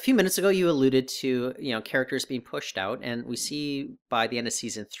 A few minutes ago, you alluded to characters being pushed out, and we see by the end of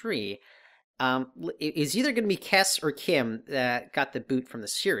season 3, it's either going to be Kes or Kim that got the boot from the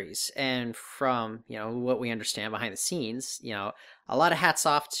series. And from what we understand behind the scenes, a lot of hats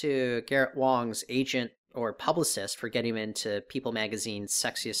off to Garrett Wang's agent or publicist for getting him into People Magazine's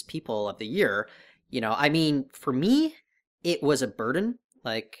Sexiest People of the Year. I mean, for me, it was a burden.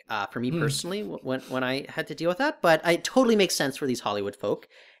 Like, for me personally, when I had to deal with that. But it totally makes sense for these Hollywood folk.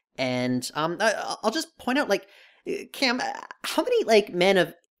 And I'll just point out, like, Cam, how many, like, men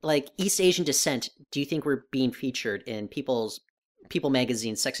of, like, East Asian descent do you think were being featured in People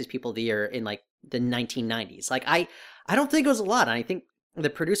Magazine's Sexiest People of the Year in, like, the 1990s? Like, I don't think it was a lot. And I think the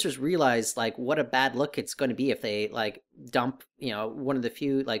producers realized, like, what a bad look it's going to be if they, like, dump, one of the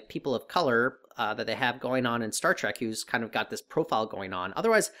few, like, people of color that they have going on in Star Trek who's kind of got this profile going on.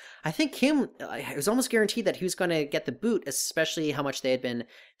 Otherwise, I think Kim, it was almost guaranteed that he was going to get the boot, especially how much they had been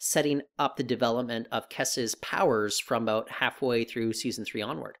setting up the development of Kes's powers from about halfway through season 3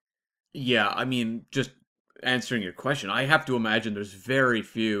 onward. Yeah, I mean, just answering your question, I have to imagine there's very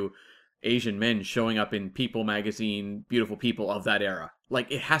few Asian men showing up in People magazine, Beautiful People of that era.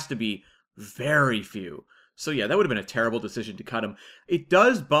 Like, it has to be very few. So yeah, that would have been a terrible decision to cut him. It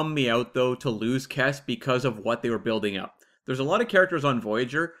does bum me out, though, to lose Kes because of what they were building up. There's a lot of characters on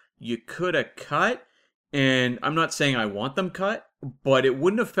Voyager you could have cut, and I'm not saying I want them cut, but it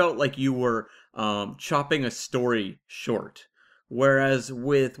wouldn't have felt like you were chopping a story short. Whereas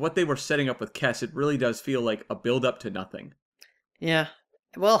with what they were setting up with Kes, it really does feel like a build up to nothing. Yeah.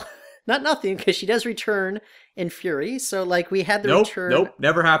 Well, not nothing, because she does return in Fury. So, like, we had the Nope, return. nope,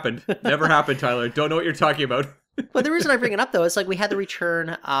 never happened. Never happened, Tyler. Don't know what you're talking about. Well, the reason I bring it up, though, is like we had the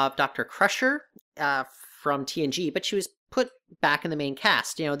return of Dr. Crusher from TNG, but she was put back in the main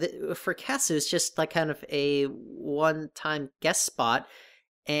cast. You know, for Kes, it was just like kind of a one-time guest spot.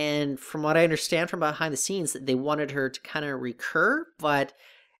 And from what I understand from behind the scenes, they wanted her to kind of recur, but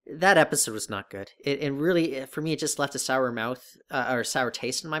that episode was not good. It really, for me, it just left a sour mouth or sour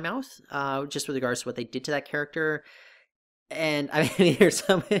taste in my mouth, just with regards to what they did to that character. And I mean, there's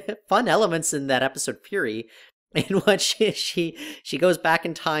some fun elements in that episode, Fury, in which she goes back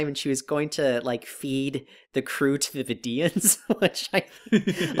in time and she was going to like feed the crew to the Vidians, which I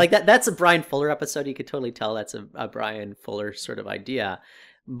like that's a Brian Fuller episode. You could totally tell that's a Brian Fuller sort of idea.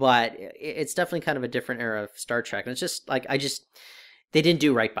 But it's definitely kind of a different era of Star Trek. And it's just like, they didn't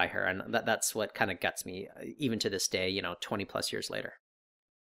do right by her. And that's what kind of guts me, even to this day, 20 plus years later.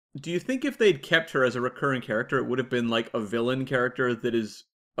 Do you think if they'd kept her as a recurring character, it would have been like a villain character that is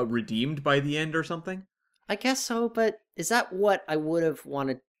redeemed by the end or something? I guess so, but is that what I would have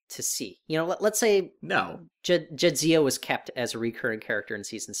wanted to see? Let's say No. Jadzia was kept as a recurring character in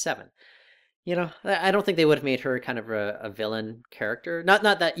season 7. I don't think they would have made her kind of a villain character. Not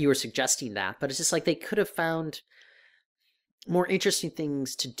that you were suggesting that, but it's just like they could have found more interesting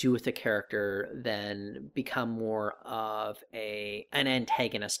things to do with the character than become more of an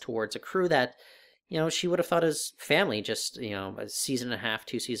antagonist towards a crew that, she would have thought as family just, a season and a half,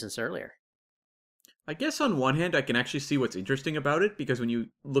 2 seasons earlier. I guess on one hand, I can actually see what's interesting about it, because when you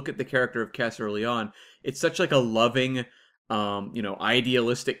look at the character of Kes early on, it's such like a loving,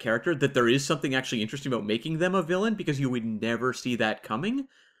 idealistic character that there is something actually interesting about making them a villain, because you would never see that coming.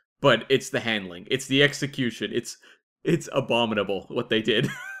 But it's the handling, it's the execution, it's abominable what they did.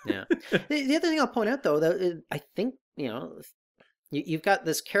 Yeah. The other thing I'll point out, though, that I think you've got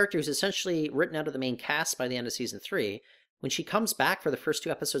this character who's essentially written out of the main cast by the end of season 3. When she comes back for the first 2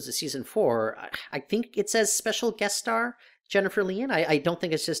 episodes of season 4, I think it says special guest star Jennifer Lien. I don't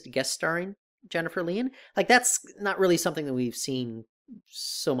think it's just guest starring Jennifer Lien. Like, that's not really something that we've seen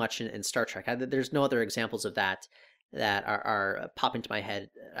so much in Star Trek. There's no other examples of that are pop into my head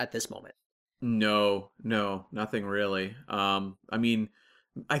at this moment. No, nothing really. I mean,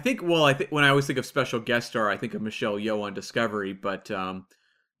 I think when I always think of special guest star, I think of Michelle Yeoh on Discovery, but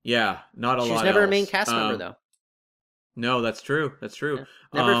yeah, not a lot. She's never else. a main cast member, though. No, that's true. That's true. Yeah.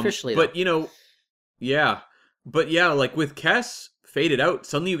 Never officially, but though. Yeah. But yeah, like with Kes faded out,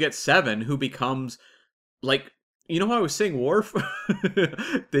 suddenly you get Seven, who becomes like, how I was saying Worf?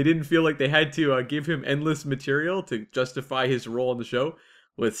 They didn't feel like they had to give him endless material to justify his role in the show.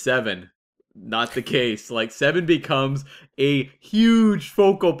 With Seven, not the case. Like, Seven becomes a huge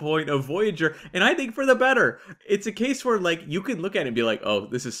focal point of Voyager, and I think for the better. It's a case where, like, you can look at it and be like, oh,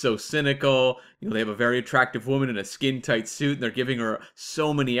 this is so cynical. They have a very attractive woman in a skin-tight suit, and they're giving her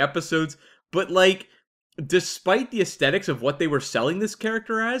so many episodes. But, like, despite the aesthetics of what they were selling this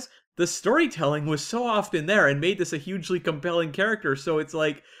character as, the storytelling was so often there and made this a hugely compelling character. So it's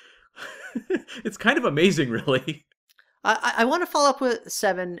like, it's kind of amazing, really. I want to follow up with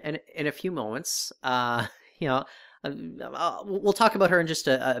Seven in a few moments. We'll talk about her in just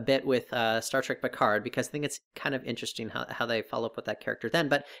a bit with Star Trek Picard, because I think it's kind of interesting how they follow up with that character then.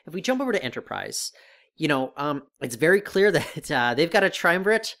 But if we jump over to Enterprise, it's very clear that they've got a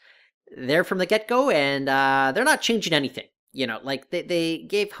triumvirate there from the get-go, and they're not changing anything. Like they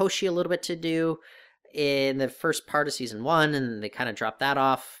gave Hoshi a little bit to do in the first part of season 1, and they kind of dropped that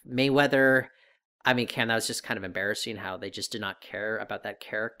off. Mayweather, I mean, Ken, that was just kind of embarrassing how they just did not care about that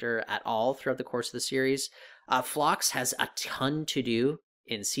character at all throughout the course of the series. Phlox has a ton to do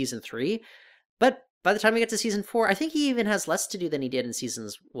in season 3, but by the time we get to season 4, I think he even has less to do than he did in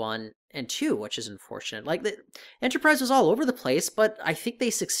seasons 1 and 2, which is unfortunate. Like, the Enterprise was all over the place, but I think they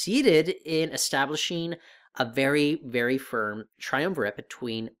succeeded in establishing a very, very firm triumvirate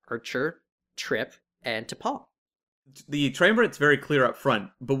between Archer, Trip, and T'Pol. The triumvirate's very clear up front,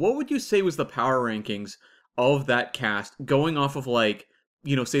 but what would you say was the power rankings of that cast going off of, like,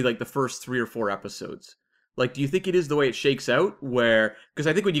 say, like the first 3 or 4 episodes? Like, do you think it is the way it shakes out? Where, because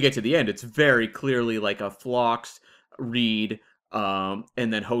I think when you get to the end, it's very clearly like a Phlox, Reed, and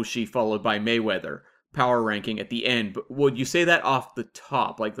then Hoshi followed by Mayweather power ranking at the end. But would you say that off the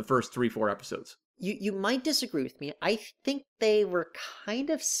top, like the first 3, 4 episodes? You might disagree with me. I think they were kind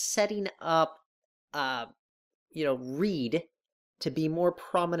of setting up, uh, Reed to be more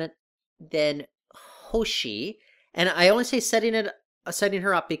prominent than Hoshi, and I only say setting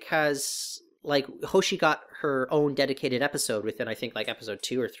her up because like Hoshi got her own dedicated episode within I think like episode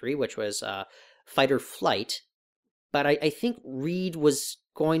 2 or 3, which was Fight or Flight. But I think Reed was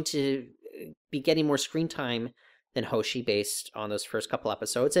going to be getting more screen time than Hoshi based on those first couple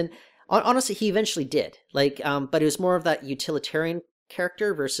episodes, and honestly, he eventually did. But it was more of that utilitarian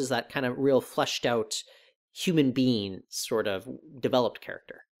character versus that kind of real fleshed out human being sort of developed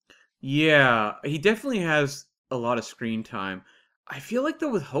character. Yeah, he definitely has a lot of screen time. I feel like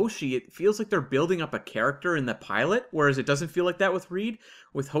though with Hoshi, it feels like they're building up a character in the pilot, whereas it doesn't feel like that with Reed.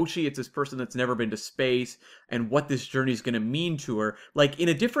 With Hoshi, it's this person that's never been to space and what this journey is going to mean to her. Like in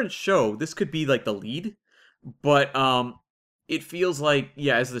a different show, this could be like the lead, but it feels like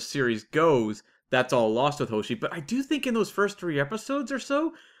yeah, as the series goes, that's all lost with Hoshi. But I do think in those first 3 episodes or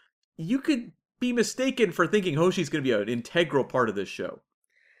so, you could be mistaken for thinking Hoshi's going to be an integral part of this show.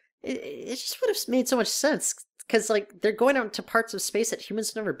 It just would have made so much sense because like they're going out to parts of space that humans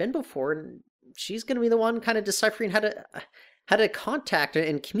have never been before, and she's going to be the one kind of deciphering how to contact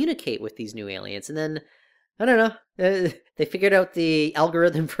and communicate with these new aliens. And then I don't know, they figured out the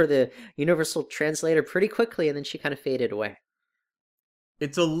algorithm for the universal translator pretty quickly, and then she kind of faded away.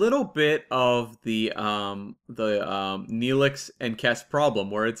 It's a little bit of the Neelix and Kes problem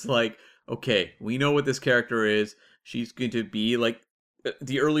where it's like, okay, we know what this character is. She's going to be like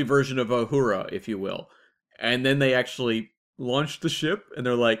the early version of Uhura, if you will. And then they actually launched the ship and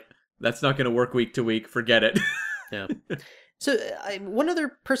they're like, that's not going to work week to week. Forget it. Yeah. So one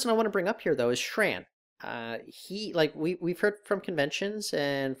other person I want to bring up here though is Shran. He like we've heard from conventions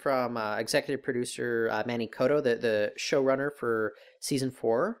and from executive producer Manny Koto, the showrunner for season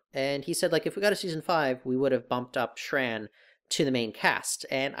 4, and he said like if we got a season 5, we would have bumped up Shran to the main cast,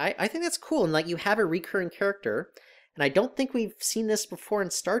 and I think that's cool. And like you have a recurring character, and I don't think we've seen this before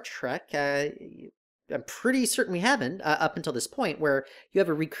in Star Trek. I'm pretty certain we haven't up until this point, where you have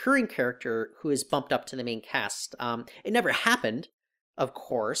a recurring character who is bumped up to the main cast. It never happened, of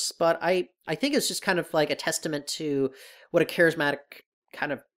course, but I think it's just kind of like a testament to what a charismatic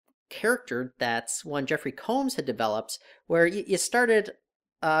kind of character that's one Jeffrey Combs had developed, where you started,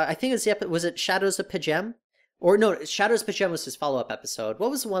 I think it was was it Shadows of Pajem? Or no, Shadows of Pajem was his follow-up episode.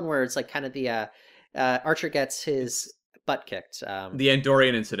 What was the one where it's like kind of the Archer gets his butt kicked? The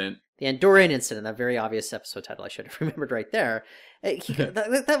Andorian incident. The Andorian incident, that very obvious episode title I should have remembered right there.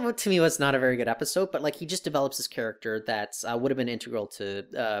 That to me was not a very good episode, but like he just develops this character that would have been integral to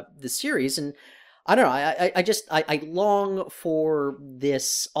the series, and I don't know. I long for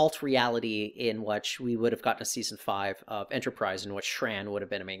this alt reality in which we would have gotten a season 5 of Enterprise, in which Shran would have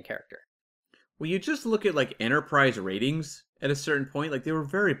been a main character. Well, you just look at like Enterprise ratings at a certain point, like they were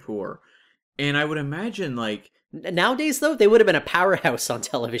very poor, and I would imagine like nowadays though they would have been a powerhouse on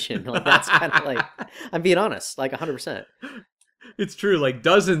television. Like that's kind of like I'm being honest, like 100%. It's true. Like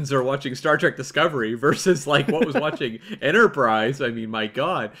dozens are watching Star Trek Discovery versus like what was watching Enterprise. I mean, my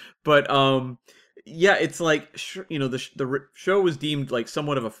God. But yeah, it's like the show was deemed like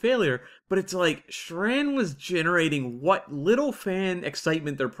somewhat of a failure, but it's like Shran was generating what little fan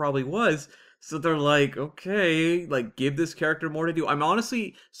excitement there probably was. So they're like, okay, like give this character more to do. I'm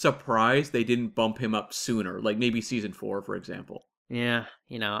honestly surprised they didn't bump him up sooner, like maybe season 4, for example. Yeah,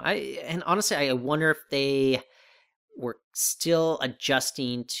 and honestly, I wonder if they were still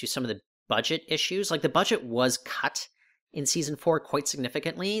adjusting to some of the budget issues. Like the budget was cut in season 4 quite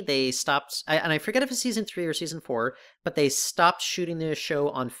significantly. They stopped, and I forget if it's season 3 or season 4, but they stopped shooting the show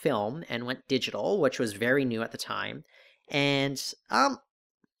on film and went digital, which was very new at the time. And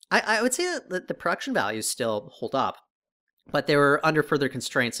I would say that the production values still hold up, but they were under further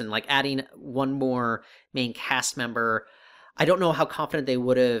constraints, and like adding one more main cast member, I don't know how confident they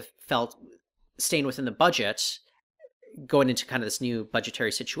would have felt staying within the budget going into kind of this new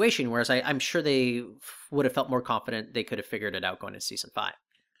budgetary situation, whereas I'm sure they would have felt more confident they could have figured it out going into season 5.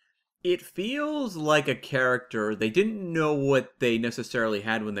 It feels like a character, they didn't know what they necessarily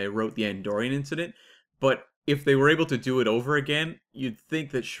had when they wrote the Andorian incident, but if they were able to do it over again, you'd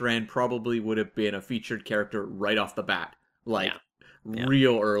think that Shran probably would have been a featured character right off the bat. Like, yeah.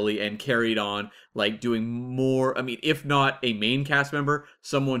 Real early and carried on, like doing more, I mean, if not a main cast member,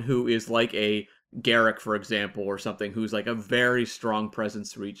 someone who is like a Garrick, for example, or something, who's like a very strong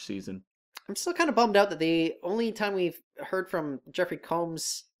presence through each season. I'm still kind of bummed out that the only time we've heard from Jeffrey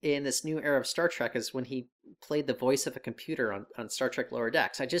Combs in this new era of Star Trek is when he played the voice of a computer on Star Trek Lower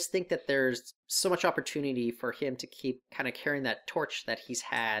Decks. I just think that there's so much opportunity for him to keep kind of carrying that torch that he's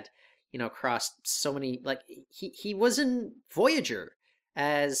had, across so many. Like he was in Voyager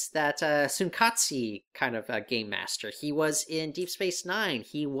as that Sunkatsi kind of game master. He was in Deep Space Nine.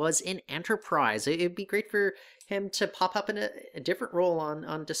 He was in Enterprise. It'd be great for him to pop up in a different role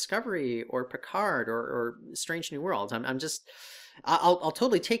on Discovery or Picard or Strange New Worlds. I'm just I'll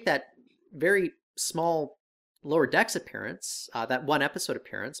totally take that very small Lower Decks appearance, that one episode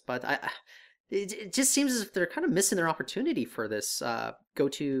appearance, but it just seems as if they're kind of missing their opportunity for this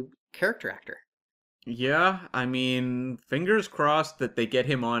go-to character actor. Yeah, I mean, fingers crossed that they get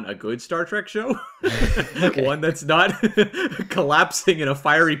him on a good Star Trek show. Okay. One that's not collapsing in a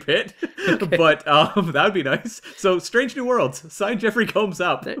fiery pit. Okay. But that would be nice. So, Strange New Worlds, sign Jeffrey Combs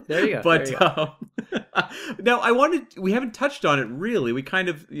up. There you go. But There you go. now we haven't touched on it really. We kind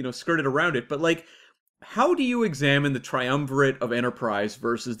of, skirted around it. But like, how do you examine the triumvirate of Enterprise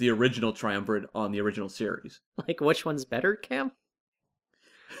versus the original triumvirate on the original series? Like, which one's better, Cam?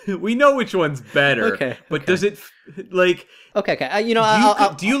 We know which one's better, Okay. but Okay. does it like? Okay.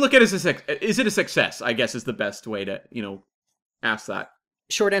 Okay. Do you look at it as is it a success? I guess is the best way to ask that.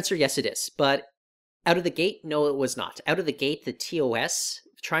 Short answer, yes, it is. But out of the gate, no, it was not. Out of the gate, the TOS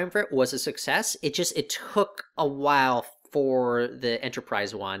Triumvirate was a success. It took a while for the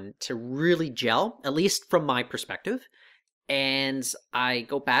Enterprise one to really gel, at least from my perspective. And I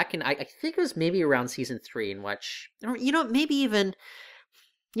go back, and I think it was maybe around season 3 in which, or maybe even,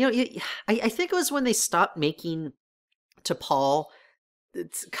 I think it was when they stopped making T'Pol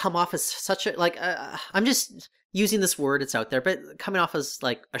come off as such a, like, I'm just using this word, it's out there, but coming off as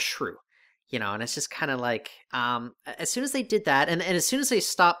like a shrew, and it's just kind of like, as soon as they did that, and as soon as they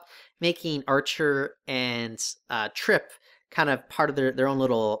stopped making Archer and Trip kind of part of their own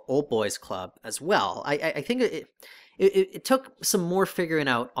little old boys club as well, I think it took some more figuring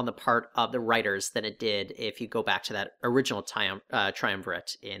out on the part of the writers than it did if you go back to that original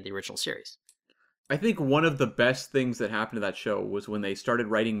triumvirate in the original series. I think one of the best things that happened to that show was when they started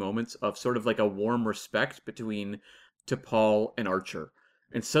writing moments of sort of like a warm respect between T'Pol and Archer.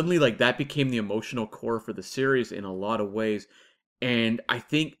 And suddenly, like, that became the emotional core for the series in a lot of ways. And I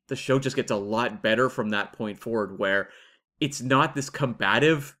think the show just gets a lot better from that point forward, where it's not this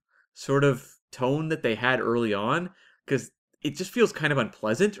combative sort of tone that they had early on, because it just feels kind of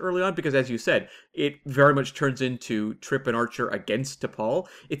unpleasant early on, because as you said, it very much turns into Trip and Archer against T'Pol.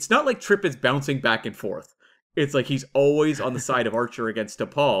 It's not like Trip is bouncing back and forth. It's like he's always on the side of Archer against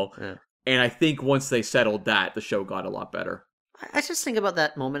T'Pol. Yeah. And I think once they settled that, the show got a lot better. I just think about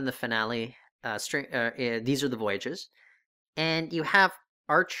that moment in the finale. These are the voyages, and you have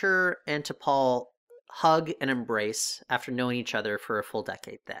Archer and T'Pol hug and embrace after knowing each other for a full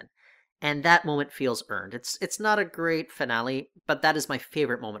decade. Then, and that moment feels earned. It's not a great finale, but that is my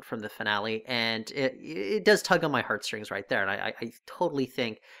favorite moment from the finale, and it does tug on my heartstrings right there. And I totally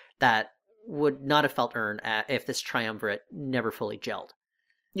think that would not have felt earned if this triumvirate never fully gelled.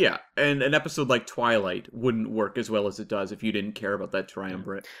 Yeah, and an episode like Twilight wouldn't work as well as it does if you didn't care about that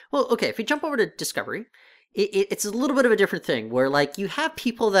triumvirate. Well, okay, if we jump over to Discovery, it's a little bit of a different thing where, like, you have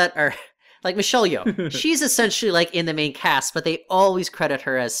people that are like Michelle Yeoh. She's essentially like in the main cast, but they always credit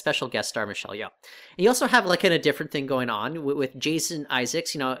her as special guest star Michelle Yeoh. And you also have like a different thing going on with Jason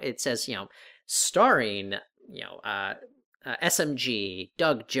Isaacs. It says starring SMG,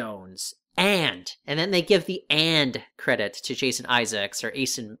 Doug Jones, and then they give the "and" credit to Jason Isaacs or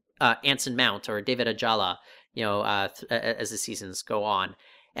Anson Mount or David Ajala, as the seasons go on.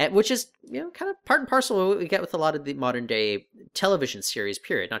 Which is, kind of part and parcel of what we get with a lot of the modern day television series,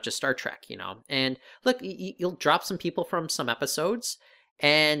 period, not just Star Trek, And look, you'll drop some people from some episodes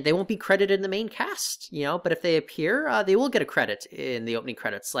and they won't be credited in the main cast, but if they appear, they will get a credit in the opening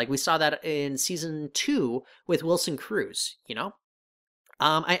credits. Like we saw that in season 2 with Wilson Cruz,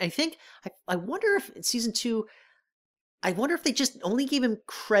 I think, I wonder if in season 2, I wonder if they just only gave him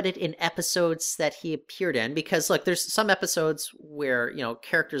credit in episodes that he appeared in, because like there's some episodes where,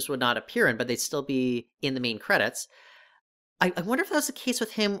 characters would not appear in, but they'd still be in the main credits. I wonder if that was the case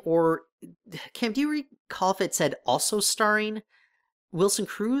with him, or Cam, do you recall if it said also starring Wilson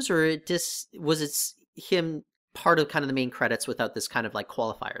Cruz, or was it him part of kind of the main credits without this kind of like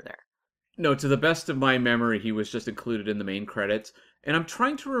qualifier there? No, to the best of my memory, he was just included in the main credits. And I'm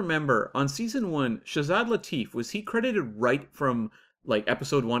trying to remember, on season 1, Shazad Latif, was he credited right from like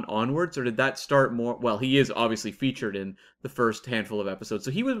episode 1 onwards, or did that start more? Well, he is obviously featured in the first handful of episodes, so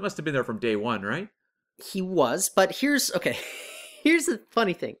he must have been there from day one, right? He was, but here's here's the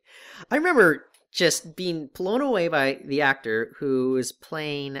funny thing. I remember just being blown away by the actor who was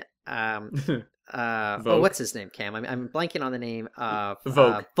playing Vogue. what's his name, Cam? I'm blanking on the name of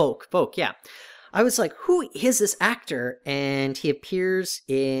Vogue. Volk, yeah. I was like, who is this actor? And he appears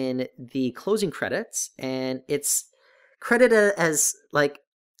in the closing credits, and it's credited as like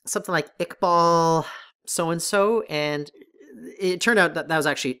something like Iqbal so and so, and it turned out that that was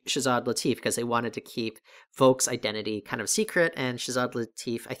actually Shazad Latif because they wanted to keep Volk's identity kind of secret. And Shazad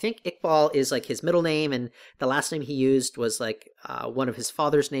Latif, I think Iqbal is like his middle name, and the last name he used was like one of his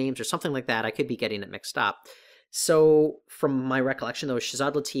father's names or something like that. I could be getting it mixed up. So, from my recollection, though,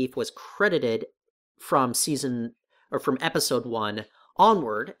 Shazad Latif was credited from season or from episode 1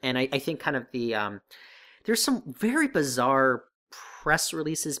 onward, and I think kind of the there's some very bizarre press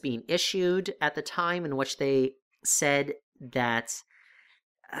releases being issued at the time in which they said that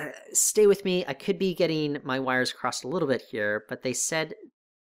stay with me, I could be getting my wires crossed a little bit here, but they said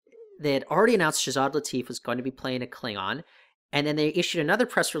they had already announced Shazad Latif was going to be playing a Klingon, and then they issued another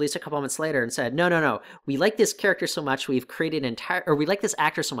press release a couple months later and said, no, we like this character so much, we like this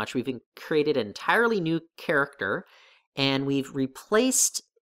actor so much, we've created an entirely new character, and we've replaced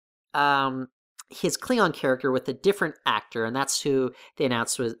his Klingon character with a different actor, and that's who they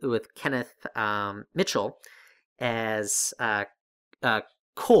announced with Kenneth Mitchell as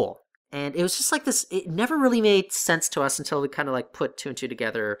Cole. And it was just like this, it never really made sense to us until we kind of like put two and two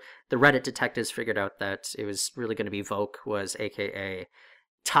together. The Reddit detectives figured out that it was really going to be Volk was AKA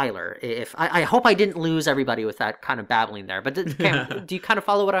Tyler. If I hope I didn't lose everybody with that kind of babbling there. But Cam, do you kind of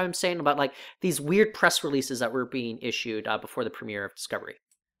follow what I'm saying about like these weird press releases that were being issued before the premiere of Discovery?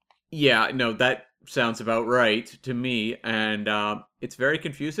 Yeah, no, that sounds about right to me, and it's very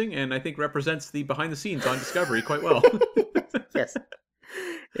confusing, and I think represents the behind the scenes on Discovery quite well. Yes.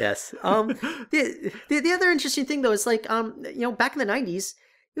 Yes. The other interesting thing though is like back in the 90s,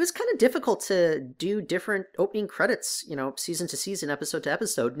 it was kind of difficult to do different opening credits, season to season, episode to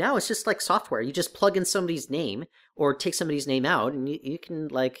episode. Now it's just like software. You just plug in somebody's name or take somebody's name out, and you can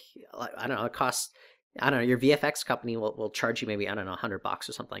like I don't know, it costs. I don't know, your VFX company will charge you maybe, I don't know, $100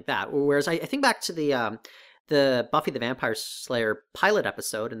 or something like that. Whereas I think back to the Buffy the Vampire Slayer pilot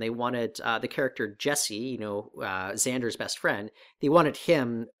episode, and they wanted the character Jesse, Xander's best friend, they wanted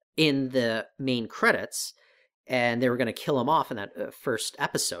him in the main credits, and they were going to kill him off in that first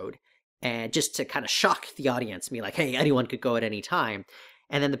episode, and just to kind of shock the audience, be like, hey, anyone could go at any time.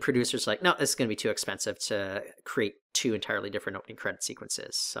 And then the producer's like, no, this is going to be too expensive to create two entirely different opening credit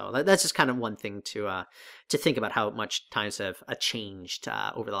sequences. So that's just kind of one thing to think about how much times have changed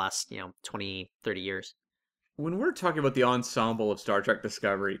over the last 20, 30 years. When we're talking about the ensemble of Star Trek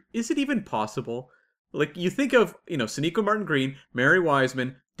Discovery, is it even possible? Like, you think of, Sonequa Martin Green, Mary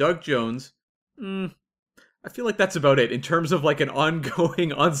Wiseman, Doug Jones. I feel like that's about it in terms of like an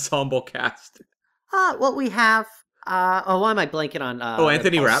ongoing ensemble cast. Well, we have... why am I blanking on?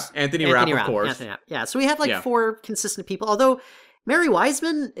 Anthony Rapp. Anthony Rapp, of course. Anthony Rapp. Yeah, so we have like 4 consistent people. Although Mary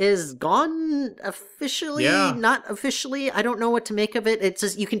Wiseman is gone officially, not officially. I don't know what to make of it. It's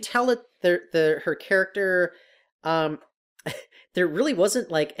just you can tell it. Her character. There really wasn't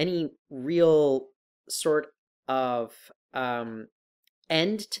like any real sort of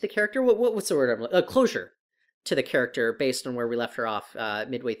end to the character. What's the word? Closure to the character based on where we left her off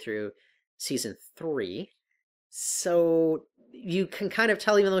midway through season 3. So you can kind of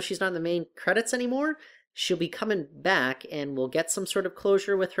tell, even though she's not in the main credits anymore, she'll be coming back and we'll get some sort of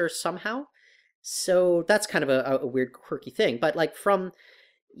closure with her somehow. So that's kind of a weird, quirky thing. But like from,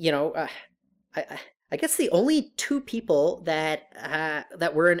 I guess the only 2 people that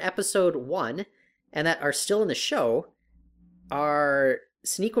were in episode 1 and that are still in the show are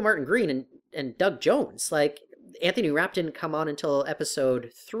Sonequa Martin Green and Doug Jones. Like Anthony Rapp didn't come on until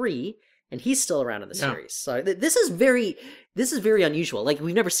episode 3. And he's still around in the series. So this is very unusual. Like,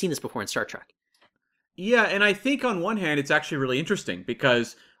 we've never seen this before in Star Trek. Yeah, and I think on one hand, it's actually really interesting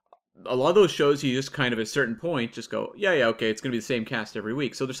because a lot of those shows, you just kind of at a certain point just go, yeah, okay, it's going to be the same cast every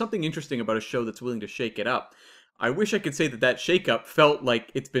week. So there's something interesting about a show that's willing to shake it up. I wish I could say that shake-up felt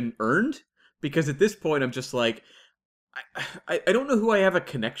like it's been earned, because at this point, I'm just like, I don't know who I have a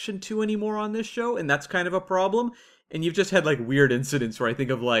connection to anymore on this show, and that's kind of a problem. And you've just had like weird incidents where I think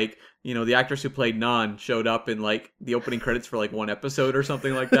of like, the actress who played Nan showed up in like the opening credits for like 1 episode or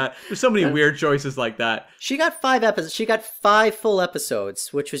something like that. There's so many weird choices like that. She got 5 episodes. She got 5 full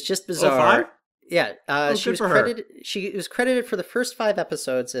episodes, which was just bizarre. Oh, 5? Yeah. She was credited. She was credited for the first 5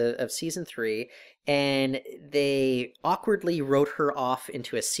 episodes of season 3, and they awkwardly wrote her off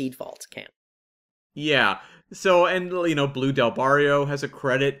into a seed vault camp. Yeah. So, and Blue Del Barrio has a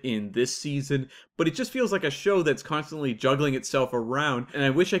credit in this season, but it just feels like a show that's constantly juggling itself around. And I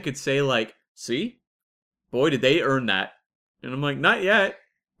wish I could say, like, see, boy, did they earn that. And I'm like, not yet,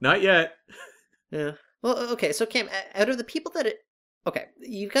 not yet. Yeah. Well, okay. So Cam, out of the people that okay,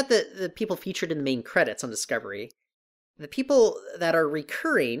 you've got the people featured in the main credits on Discovery, the people that are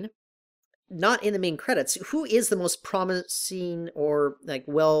recurring, not in the main credits. Who is the most promising or like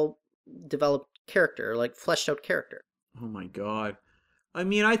well developed character, like fleshed out character? Oh my god. I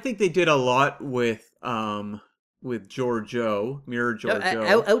mean, I think they did a lot with Giorgio, Mirror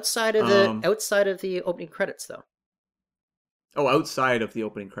Giorgio. Outside of the opening credits, though. Oh, outside of the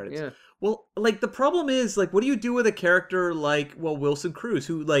opening credits. Yeah. Well, like the problem is, like, what do you do with a character like, well, Wilson Cruz,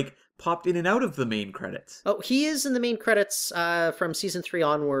 who like popped in and out of the main credits? Oh, he is in the main credits from season 3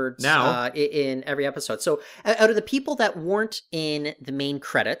 onwards. Now, in every episode. So, out of the people that weren't in the main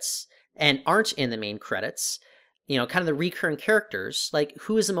credits and aren't in the main credits, kind of the recurring characters, like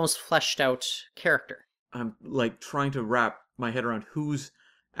who is the most fleshed out character? I'm like trying to wrap my head around who's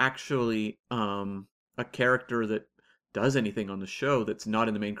actually a character that does anything on the show that's not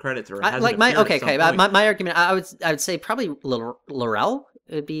in the main credits or has like my my argument. I would say probably Laurel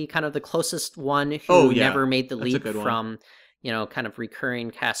would be kind of the closest one who never made the leap from kind of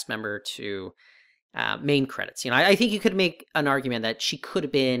recurring cast member to main credits. I think you could make an argument that she could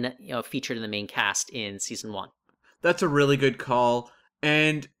have been featured in the main cast in season 1. That's a really good call,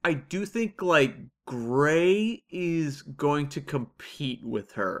 and I do think like Gray is going to compete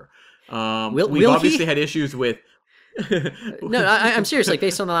with her. We've obviously had issues with. No, I'm serious. Like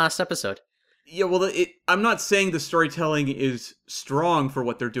based on the last episode. Yeah, well, I'm not saying the storytelling is strong for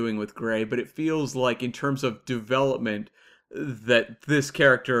what they're doing with Gray, but it feels like in terms of development that this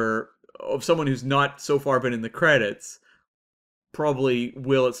character of someone who's not so far been in the credits probably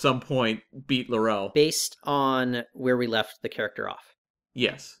will at some point beat Laurel. Based on where we left the character off.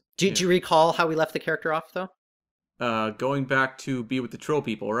 Yes. Do you recall how we left the character off, though? Going back to be with the troll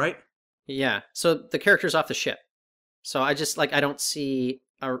people, right? Yeah. So the character's off the ship. So I just, I don't see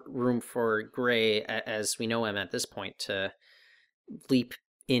a room for Gray, as we know him at this point, to leap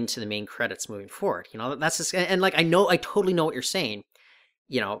into the main credits moving forward. That's just, and I totally know what you're saying.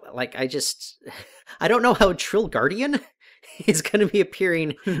 I don't know how Trill Guardian is going to be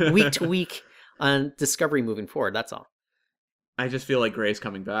appearing week to week on Discovery moving forward. That's all. I just feel like Gray's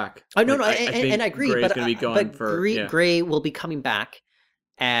coming back. I agree. Gray's going to be going Gray will be coming back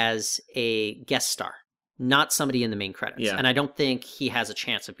as a guest star, not somebody in the main credits. Yeah. And I don't think he has a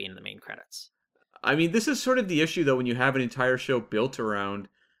chance of being in the main credits. I mean, this is sort of the issue, though, when you have an entire show built around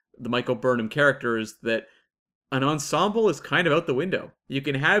the Michael Burnham characters, that an ensemble is kind of out the window. You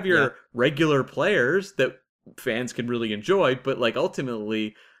can have your regular players that fans can really enjoy, but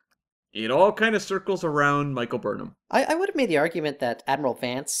ultimately it all kind of circles around Michael Burnham. I would have made the argument that Admiral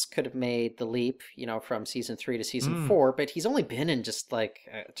Vance could have made the leap, from season 3 to season 4, but he's only been in just a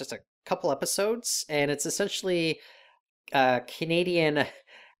couple episodes, and it's essentially Canadian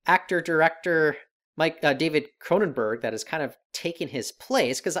actor-director David Cronenberg that has kind of taken his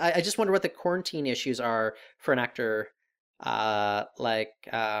place, because I just wonder what the quarantine issues are for an actor the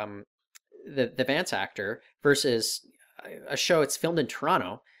Vance actor versus a show it's filmed in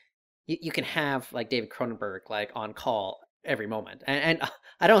Toronto. You can have David Cronenberg on call every moment, and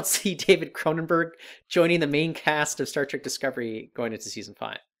I don't see David Cronenberg joining the main cast of Star Trek Discovery going into season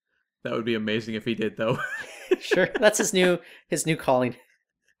 5. That would be amazing if he did, though. Sure, that's his new calling.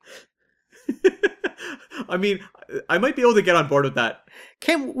 I mean, I might be able to get on board with that.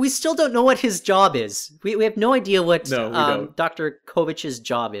 Cam, we still don't know what his job is. We have no idea what Dr. Kovich's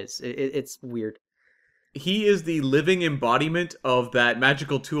job is. It's weird. He is the living embodiment of that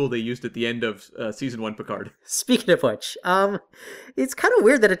magical tool they used at the end of season 1 Picard. Speaking of which, it's kind of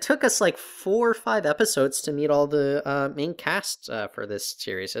weird that it took us 4 or 5 episodes to meet all the main cast for this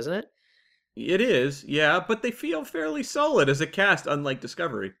series, isn't it? It is, yeah, but they feel fairly solid as a cast, unlike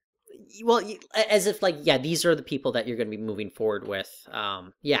Discovery. Well, as if these are the people that you're going to be moving forward with.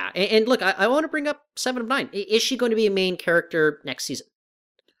 And look, I want to bring up 7 of 9. Is she going to be a main character next season?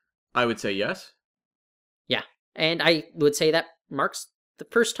 I would say yes. Yeah, and I would say that marks the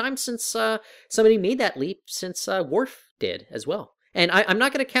first time since somebody made that leap since Worf did as well. And I'm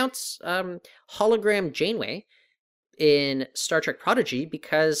not going to count hologram Janeway in Star Trek Prodigy,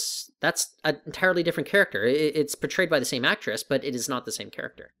 because that's an entirely different character. It's portrayed by the same actress, but it is not the same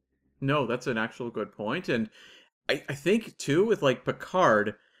character. No, that's an actual good point. And I think, too, with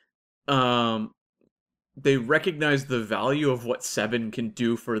Picard, they recognize the value of what 7 can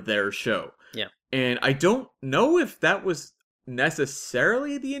do for their show. Yeah. And I don't know if that was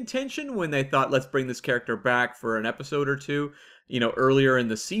necessarily the intention when they thought, let's bring this character back for an episode or two, earlier in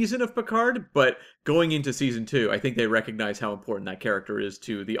the season of Picard. But going into season 2, I think they recognize how important that character is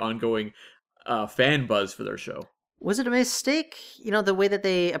to the ongoing fan buzz for their show. Was it a mistake, the way that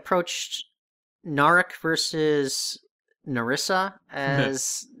they approached Narek versus Narissa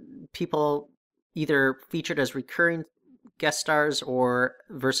as people either featured as recurring guest stars or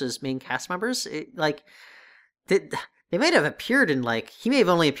versus main cast members? They might have appeared in he may have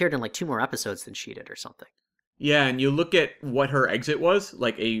only appeared in 2 more episodes than she did or something. Yeah, and you look at what her exit was,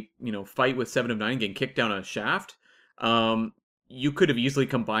 like a fight with Seven of Nine, getting kicked down a shaft. You could have easily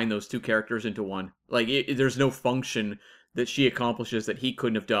combined those 2 characters into one. There's no function that she accomplishes that he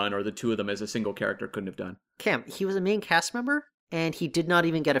couldn't have done, or the 2 of them as a single character couldn't have done. Cam, he was a main cast member, and he did not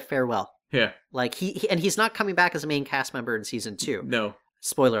even get a farewell. Yeah. He's not coming back as a main cast member in season 2. No.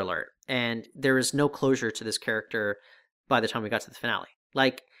 Spoiler alert. And there is no closure to this character by the time we got to the finale.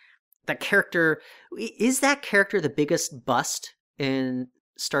 That character, is that character the biggest bust in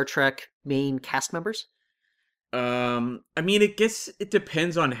Star Trek main cast members? I guess it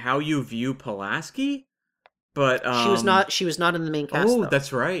depends on how you view Pulaski, but she was not in the main cast. Oh, though.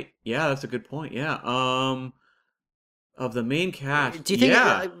 That's right. Yeah, that's a good point. Yeah. Of the main cast, do you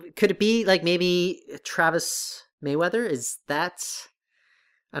think could it be maybe Travis Mayweather? Is that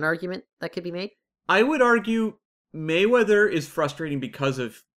an argument that could be made? I would argue Mayweather is frustrating because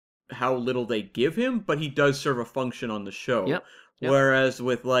of how little they give him, but he does serve a function on the show. Yep. Whereas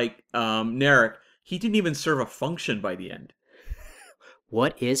with Narek, he didn't even serve a function by the end.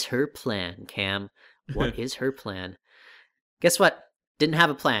 What is her plan, Cam? What is her plan? Guess what? Didn't have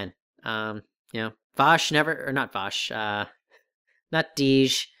a plan. Vash never, or not Vash, not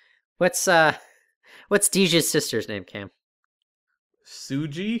Deej. What's Deej's sister's name, Cam?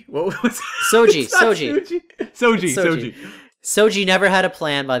 Suji? What was Soji. Soji. Soji never had a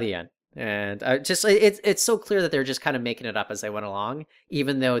plan by the end. And it's so clear that they're just kind of making it up as they went along,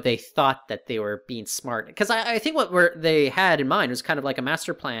 even though they thought that they were being smart. Because I think what they had in mind was kind of like a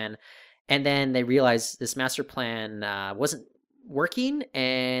master plan, and then they realized this master plan wasn't working,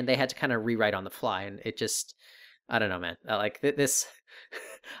 and they had to kind of rewrite on the fly. And it just, I don't know, man. This,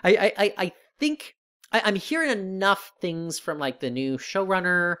 I think I'm hearing enough things from the new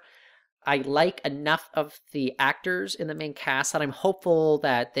showrunner. I like enough of the actors in the main cast that I'm hopeful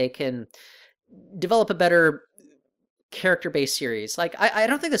that they can develop a better character-based series. I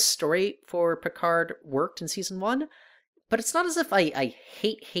don't think the story for Picard worked in season 1, but it's not as if I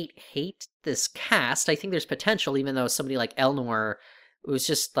hate this cast. I think there's potential, even though somebody like Elnor was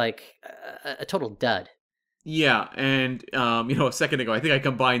just a total dud. Yeah, and a second ago, I think I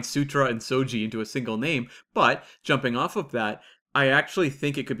combined Sutra and Soji into a single name, but jumping off of that, I actually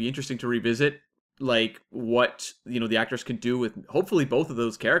think it could be interesting to revisit what the actors can do with hopefully both of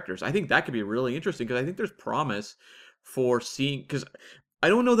those characters. I think that could be really interesting because I think there's promise for seeing, because I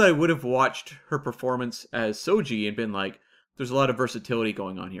don't know that I would have watched her performance as Soji and been there's a lot of versatility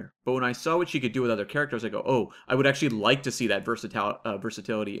going on here. But when I saw what she could do with other characters, I go, oh, I would actually like to see that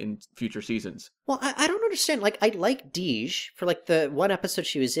versatility in future seasons. Well, I don't understand. I like Deej for the one episode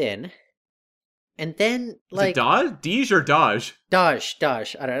she was in. And then, Is it Deej or Daj?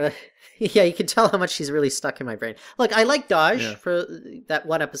 Daj. I don't know. Yeah, you can tell how much she's really stuck in my brain. Look, I like Daj for that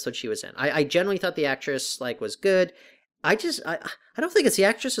one episode she was in. I generally thought the actress was good. I don't think it's the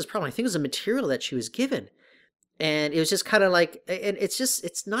actress's problem. I think it was the material that she was given. And it was just kind of and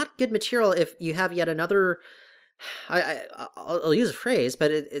it's not good material if you have yet another, I'll use a phrase, but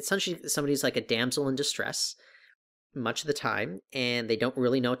it's essentially somebody's a damsel in distress much of the time, and they don't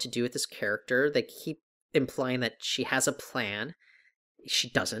really know what to do with this character. They keep implying that she has a plan. She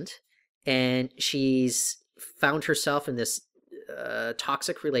doesn't. And she's found herself in this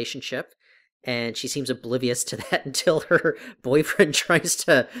toxic relationship, and she seems oblivious to that until her boyfriend tries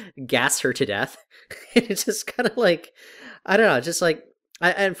to gas her to death. And it's just kind of I don't know, just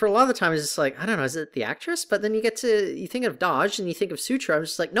and for a lot of the time it's just I don't know, is it the actress? But then you think of Daj and you think of Sutra. I'm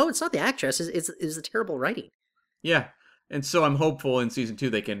just no, it's not the actress. It's the terrible writing. Yeah, and so I'm hopeful in season 2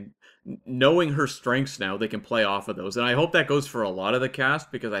 they can, knowing her strengths now, they can play off of those. And I hope that goes for a lot of the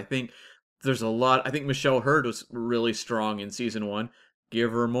cast, because I think there's a lot. I think Michelle Hurd was really strong in season 1.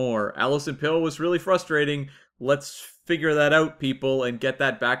 Give her more. Alison Pill was really frustrating. Let's figure that out, people, and get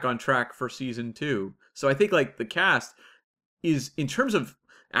that back on track for season 2. So I think the cast is, in terms of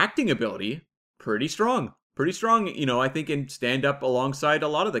acting ability, pretty strong. Pretty strong, I think, and stand up alongside a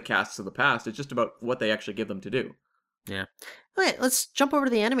lot of the casts of the past. It's just about what they actually give them to do. Yeah. Okay, let's jump over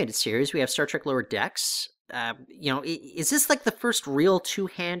to the animated series. We have Star Trek Lower Decks. is this like the first real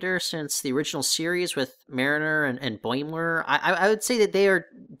two-hander since the original series with Mariner and Boimler? I would say that they are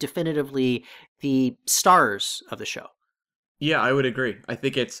definitively the stars of the show. Yeah, I would agree. I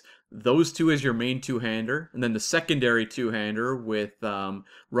think it's those two as your main two-hander, and then the secondary two-hander with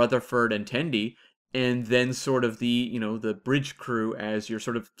Rutherford and Tendi, and then sort of the bridge crew as your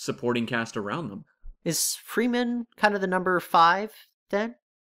sort of supporting cast around them. Is Freeman kind of the number 5 then,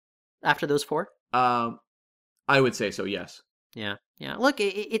 after those 4? I would say so, yes. Yeah, yeah. Look,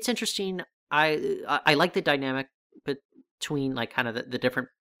 it's interesting. I like the dynamic between like kind of the different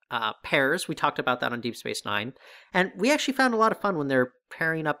pairs. We talked about that on Deep Space Nine, and we actually found a lot of fun when they're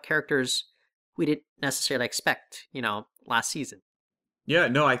pairing up characters we didn't necessarily expect. Last season. Yeah,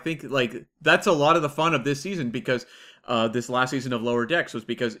 no, I think like that's a lot of the fun of this season because this last season of Lower Decks was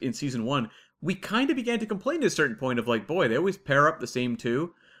because in season 1 we kind of began to complain to a certain point of like, boy, they always pair up the same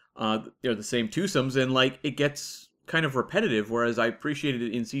two, the same twosomes, and like it gets kind of repetitive. Whereas I appreciated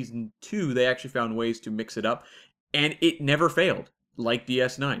it in season 2, they actually found ways to mix it up, and it never failed. Like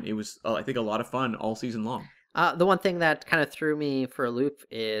DS9, it was I think a lot of fun all season long. The one thing that kind of threw me for a loop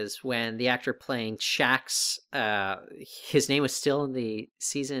is when the actor playing Shax, his name was still in the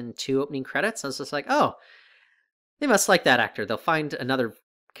season 2 opening credits. I was just like, oh, they must like that actor. They'll find another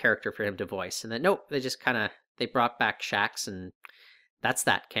character for him to voice. And then, nope, they brought back Shax, and that's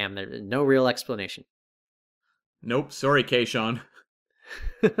that, Cam. There's no real explanation. Nope, sorry, Kayshawn.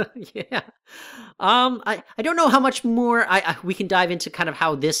 Yeah. I don't know how much more we can dive into kind of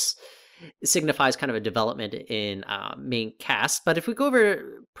how this signifies kind of a development in main cast. But if we go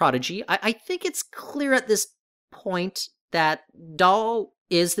over Prodigy, I think it's clear at this point that Dal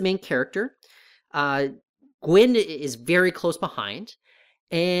is the main character. Gwyn is very close behind.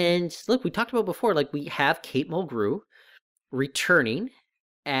 And look, we talked about before, like we have Kate Mulgrew returning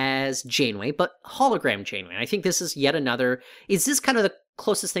as Janeway, but hologram Janeway. I think this is yet another. Is this kind of the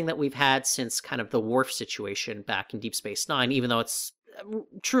closest thing that we've had since kind of the Worf situation back in Deep Space Nine, even though it's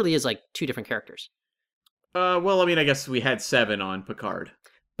truly is like two different characters? Well, I mean, I guess we had Seven on Picard,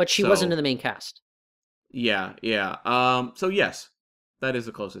 but she wasn't in the main cast. Yeah. So yes, that is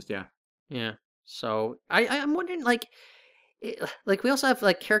the closest. Yeah. Yeah. So I'm wondering, like we also have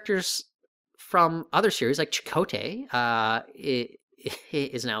like characters from other series, like Chakotay. It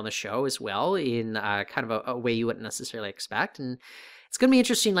is now on the show as well in kind of a way you wouldn't necessarily expect, and it's going to be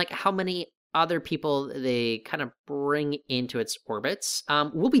interesting, like how many other people they kind of bring into its orbits.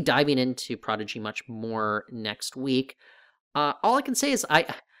 We'll be diving into Prodigy much more next week. All I can say is I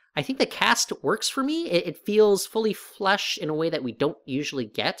think the cast works for me. It feels fully fleshed in a way that we don't usually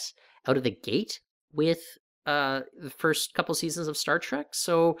get out of the gate with the first couple seasons of Star Trek.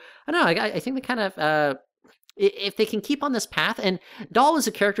 So I don't know. I think they kind of if they can keep on this path, and Dal was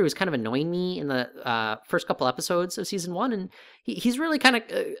a character who was kind of annoying me in the first couple episodes of season 1, and he's really kind of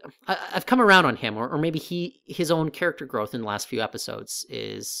I've come around on him, or maybe his own character growth in the last few episodes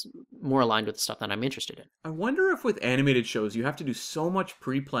is more aligned with the stuff that I'm interested in. I wonder if with animated shows you have to do so much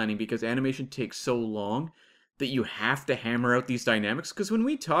pre-planning because animation takes so long that you have to hammer out these dynamics. Because when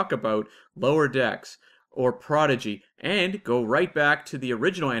we talk about Lower Decks or Prodigy, and go right back to the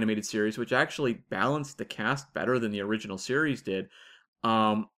original animated series, which actually balanced the cast better than the original series did,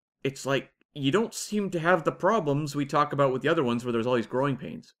 it's like you don't seem to have the problems we talk about with the other ones where there's all these growing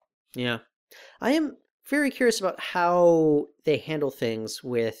pains. Yeah. I am very curious about how they handle things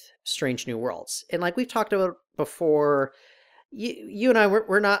with Strange New Worlds. And like we've talked about before, you and I,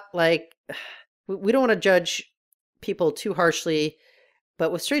 we're not like, we don't want to judge people too harshly.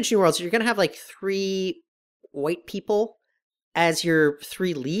 But with Strange New Worlds, you're going to have like 3 white people as your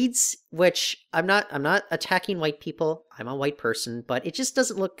 3 leads, which I'm not attacking white people. I'm a white person, but it just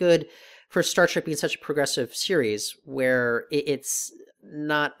doesn't look good for Star Trek being such a progressive series where it's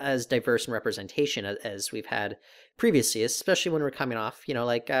not as diverse in representation as we've had previously, especially when we're coming off,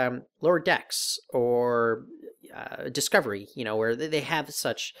 like Lower Decks or Discovery, where they have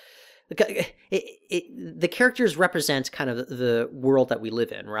such... the characters represent kind of the world that we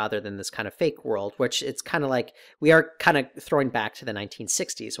live in rather than this kind of fake world, which it's kind of like we are kind of throwing back to the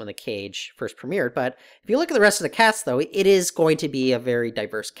 1960s when The Cage first premiered. But if you look at the rest of the cast, though, it is going to be a very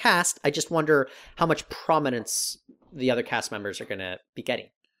diverse cast. I just wonder how much prominence the other cast members are going to be getting.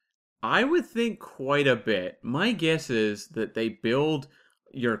 I would think quite a bit. My guess is that they build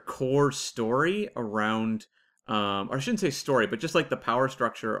your core story around... or I shouldn't say story, but just like the power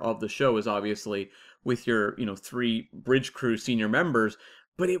structure of the show is obviously with your, 3 bridge crew senior members.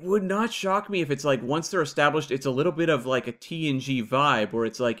 But it would not shock me if it's like once they're established, it's a little bit of like a TNG vibe where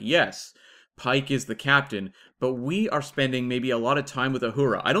it's like, yes, Pike is the captain, but we are spending maybe a lot of time with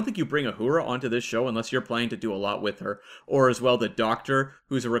Uhura. I don't think you bring Uhura onto this show unless you're planning to do a lot with her. Or as well, the Doctor,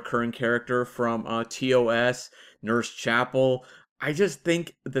 who's a recurring character from TOS, Nurse Chapel. I just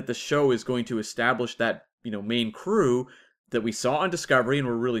think that the show is going to establish that, main crew that we saw on Discovery and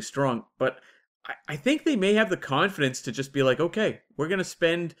were really strong. But I think they may have the confidence to just be like, okay, we're going to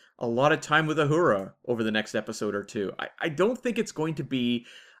spend a lot of time with Uhura over the next episode or two. I don't think it's going to be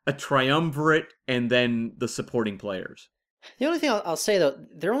a triumvirate and then the supporting players. The only thing I'll say, though,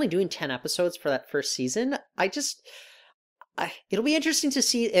 they're only doing 10 episodes for that first season. It'll be interesting to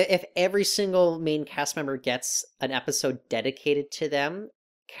see if every single main cast member gets an episode dedicated to them.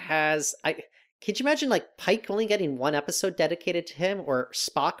 Could you imagine, like, Pike only getting one episode dedicated to him, or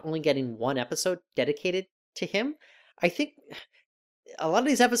Spock only getting one episode dedicated to him? I think a lot of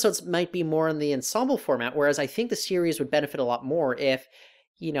these episodes might be more in the ensemble format, whereas I think the series would benefit a lot more if,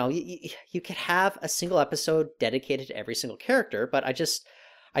 you could have a single episode dedicated to every single character, but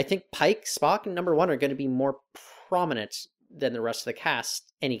I think Pike, Spock, and Number One are going to be more prominent than the rest of the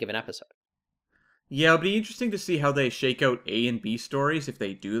cast any given episode. Yeah, it'll be interesting to see how they shake out A and B stories if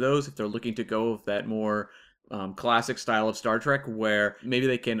they do those, if they're looking to go with that more classic style of Star Trek where maybe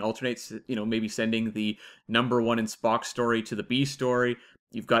they can alternate, maybe sending the Number One and Spock story to the B story.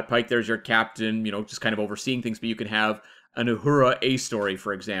 You've got Pike, there's your captain, just kind of overseeing things, but you can have an Uhura A story,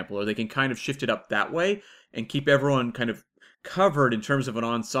 for example, or they can kind of shift it up that way and keep everyone kind of covered in terms of an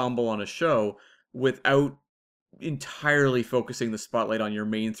ensemble on a show without entirely focusing the spotlight on your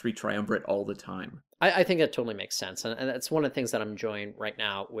main three triumvirate all the time. I think that totally makes sense. And that's one of the things that I'm enjoying right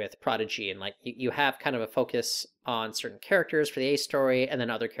now with Prodigy. And like you have kind of a focus on certain characters for the A story and then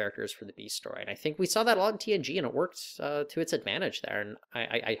other characters for the B story. And I think we saw that a lot in TNG and it worked to its advantage there. And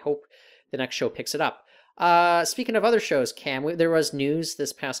I hope the next show picks it up. Speaking of other shows, Cam, there was news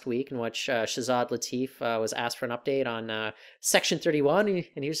this past week in which Shazad Latif was asked for an update on Section 31. And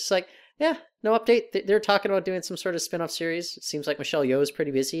he was just like, yeah, no update. They're talking about doing some sort of spin-off series. It seems like Michelle Yeoh is pretty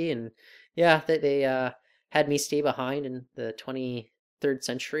busy, and yeah, they had me stay behind in the 23rd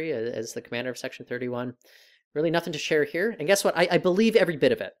century as the commander of Section 31. Really nothing to share here. And guess what? I believe every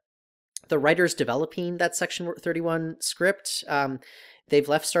bit of it. The writers developing that Section 31 script, they've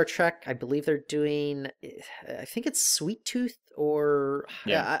left Star Trek. I believe they're doing, I think it's Sweet Tooth, or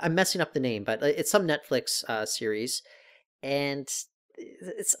yeah, I'm messing up the name, but it's some Netflix series. And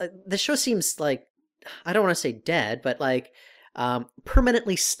the show seems like, I don't want to say dead, but like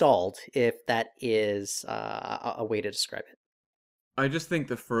permanently stalled, if that is a way to describe it. I just think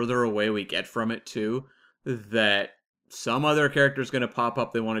the further away we get from it too, that some other character is going to pop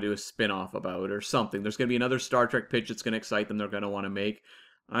up they want to do a spin-off about or something. There's going to be another Star Trek pitch that's going to excite them they're going to want to make.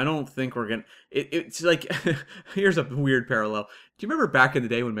 I don't think we're going to... It's like... Here's a weird parallel. Do you remember back in the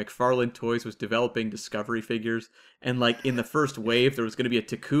day when McFarlane Toys was developing Discovery figures? And like in the first wave, there was going to be a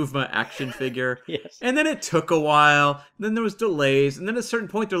Takuvma action figure. Yes. And then it took a while. And then there was delays. And then at a certain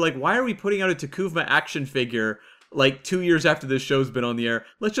point, they're like, why are we putting out a Takuvma action figure like 2 years after this show's been on the air?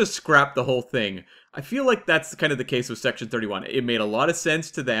 Let's just scrap the whole thing. I feel like that's kind of the case with Section 31. It made a lot of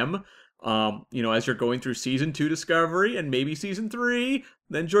sense to them. As you're going through season 2 Discovery and maybe season 3,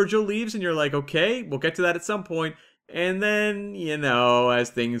 then Giorgio leaves and you're like, okay, we'll get to that at some point. And then, as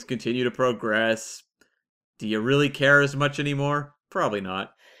things continue to progress, do you really care as much anymore? Probably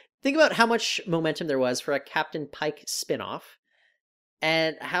not. Think about how much momentum there was for a Captain Pike spinoff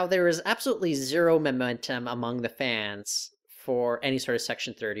and how there was absolutely zero momentum among the fans for any sort of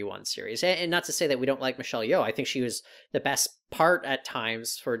Section 31 series. And not to say that we don't like Michelle Yeoh. I think she was the best part at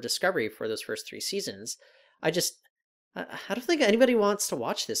times for Discovery for those first 3 seasons. I don't think anybody wants to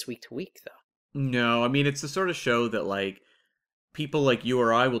watch this week to week, though. No, I mean, it's the sort of show that, like, people like you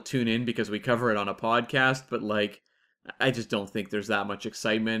or I will tune in because we cover it on a podcast, but, like, I just don't think there's that much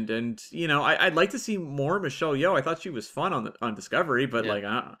excitement. And, I'd like to see more Michelle Yeoh. I thought she was fun on Discovery, but,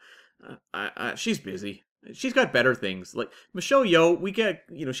 she's busy. She's got better things. Like, Michelle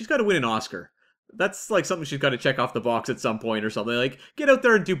Yeoh, she's got to win an Oscar. That's, like, something she's got to check off the box at some point or something. Like, get out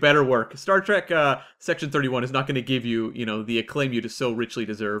there and do better work. Star Trek Section 31 is not going to give you, the acclaim you so richly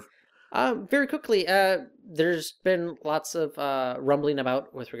deserve. Very quickly, there's been lots of rumbling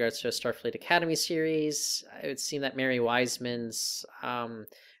about with regards to a Starfleet Academy series. It would seem that Mary Wiseman's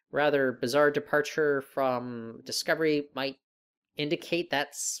rather bizarre departure from Discovery might indicate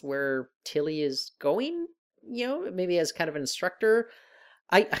that's where Tilly is going, maybe as kind of an instructor.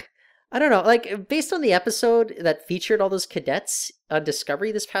 I don't know, like, based on the episode that featured all those cadets on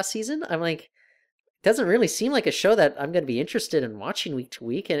Discovery this past season, I'm like, doesn't really seem like a show that I'm going to be interested in watching week to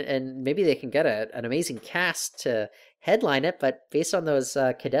week, and maybe they can get an amazing cast to headline it, but based on those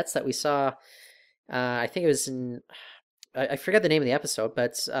cadets that we saw I think it was in. I forget the name of the episode,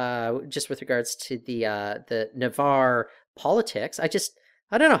 but just with regards to the Navarre politics, I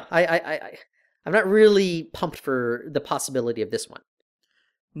don't know. I'm not really pumped for the possibility of this one.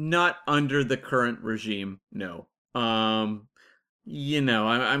 Not under the current regime, no. I'm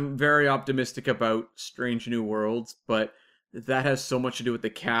very optimistic about Strange New Worlds, but that has so much to do with the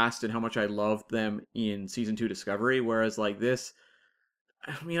cast and how much I loved them in season 2 Discovery. Whereas like this,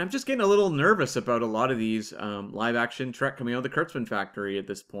 I mean, I'm just getting a little nervous about a lot of these live action Trek coming out of the Kurtzman factory at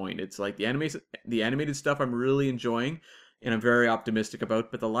this point. It's like the animated stuff I'm really enjoying and I'm very optimistic about,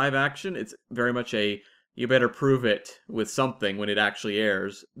 but the live action, it's very much a you better prove it with something when it actually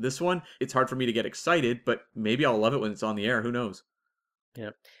airs. This one, it's hard for me to get excited, but maybe I'll love it when it's on the air. Who knows?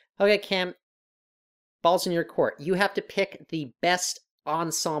 Yeah. Okay, Cam, balls in your court. You have to pick the best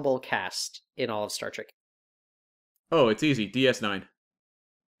ensemble cast in all of Star Trek. Oh, it's easy. DS9.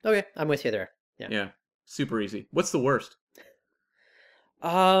 Okay, I'm with you there. Yeah, super easy. What's the worst?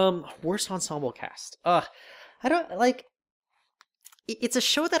 Worst ensemble cast. I don't like. It's a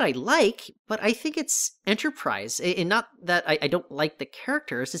show that I like, but I think it's Enterprise. And not that I don't like the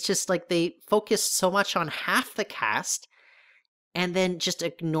characters. It's just like they focused so much on half the cast and then just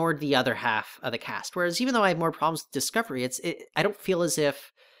ignored the other half of the cast. Whereas even though I have more problems with Discovery, I don't feel as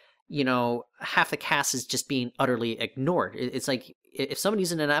if, half the cast is just being utterly ignored. It's like if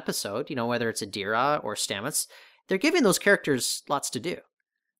somebody's in an episode, whether it's Adira or Stamets, they're giving those characters lots to do.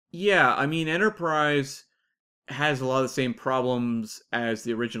 Yeah, I mean, Enterprise has a lot of the same problems as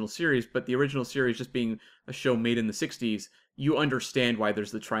the original series, but the original series just being a show made in the 60s, you understand why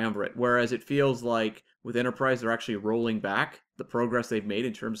there's the triumvirate. Whereas it feels like with Enterprise, they're actually rolling back the progress they've made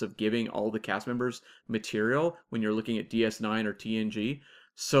in terms of giving all the cast members material when you're looking at DS9 or TNG.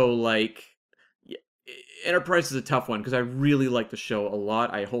 So, like, Enterprise is a tough one because I really like the show a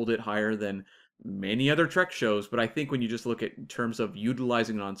lot. I hold it higher than many other Trek shows, but I think when you just look at in terms of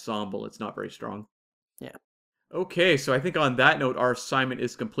utilizing an ensemble, it's not very strong. Yeah. Okay, so I think on that note, our assignment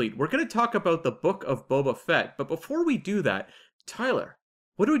is complete. We're going to talk about the Book of Boba Fett, but before we do that, Tyler,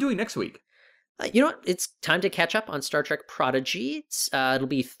 what are we doing next week? You know what? It's time to catch up on Star Trek Prodigy. It'll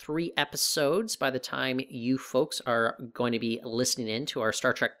be 3 episodes by the time you folks are going to be listening in to our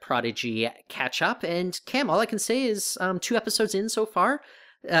Star Trek Prodigy catch-up. And Cam, all I can say is 2 episodes in so far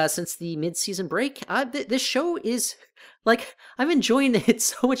since the mid-season break. This show is... Like, I'm enjoying it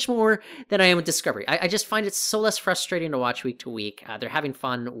so much more than I am with Discovery. I just find it so less frustrating to watch week to week. They're having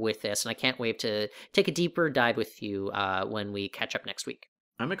fun with this, and I can't wait to take a deeper dive with you when we catch up next week.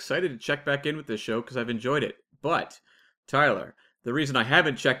 I'm excited to check back in with this show because I've enjoyed it. But, Tyler, the reason I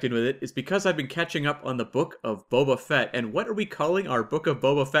haven't checked in with it is because I've been catching up on the Book of Boba Fett. And what are we calling our Book of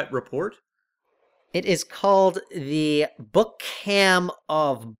Boba Fett report? It is called the Book Cam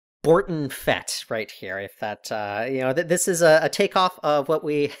of Borton Fett right here. If that, this is a takeoff of what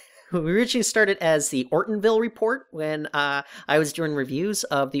we originally started as the Ortonville report when I was doing reviews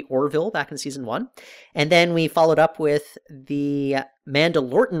of the Orville back in season 1. And then we followed up with the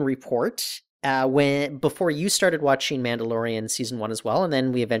Mandalorian report before you started watching Mandalorian season 1 as well. And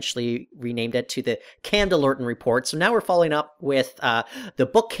then we eventually renamed it to the Candalorton report. So now we're following up with the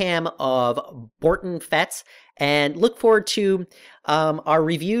book cam of Borton Fett. And look forward to our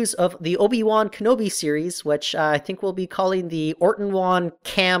reviews of the Obi-Wan Kenobi series, which I think we'll be calling the Orton-Wan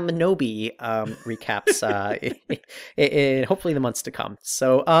Cam Nobi recaps in hopefully the months to come.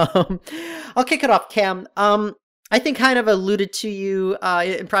 So I'll kick it off, Cam. I think kind of alluded to you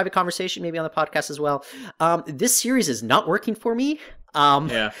in private conversation, maybe on the podcast as well. This series is not working for me.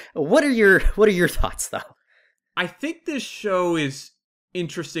 Yeah. What are your thoughts, though? I think this show is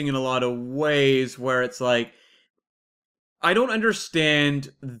interesting in a lot of ways where it's like, I don't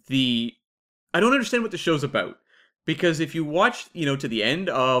understand what the show's about. Because if you watch, to the end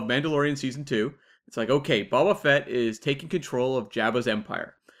of Mandalorian Season 2, it's like, okay, Boba Fett is taking control of Jabba's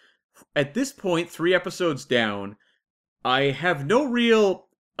empire. At this point, 3 episodes down, I have no real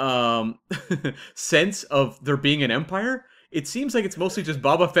sense of there being an empire. It seems like it's mostly just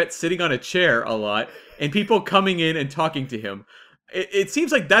Boba Fett sitting on a chair a lot, and people coming in and talking to him. It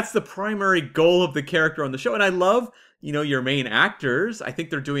seems like that's the primary goal of the character on the show, and I love... your main actors, I think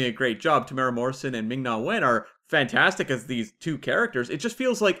they're doing a great job. Tamara Morrison and Ming-Na Wen are fantastic as these 2 characters. It just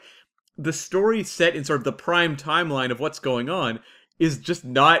feels like the story set in sort of the prime timeline of what's going on is just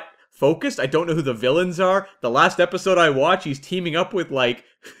not focused. I don't know who the villains are. The last episode I watched, he's teaming up with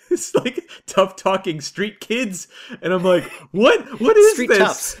it's like tough talking street kids. And I'm like, what is Street this?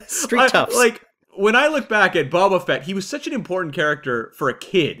 Toughs. Street toughs. When I look back at Boba Fett, he was such an important character for a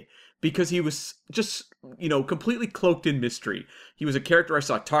kid because he was just completely cloaked in mystery. He was a character I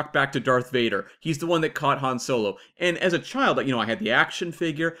saw talk back to Darth Vader. He's the one that caught Han Solo. And as a child, I had the action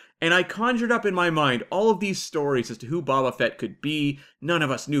figure, and I conjured up in my mind all of these stories as to who Boba Fett could be. None of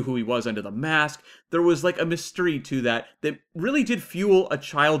us knew who he was under the mask. There was like a mystery to that really did fuel a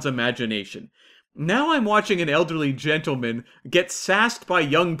child's imagination. Now I'm watching an elderly gentleman get sassed by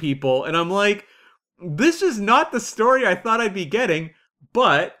young people, and I'm like, this is not the story I thought I'd be getting.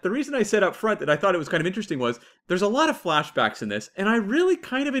 But the reason I said up front that I thought it was kind of interesting was there's a lot of flashbacks in this, and I really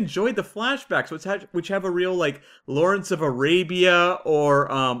kind of enjoyed the flashbacks, which have a real like Lawrence of Arabia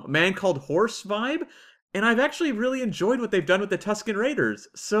or Man Called Horse vibe, and I've actually really enjoyed what they've done with the Tusken Raiders.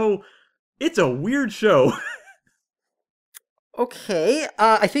 So it's a weird show. Okay,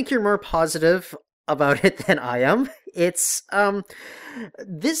 I think you're more positive about it than I am. It's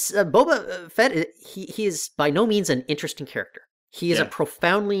this Boba Fett. He is by no means an interesting character. He is a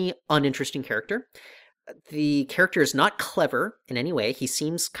profoundly uninteresting character. The character is not clever in any way. He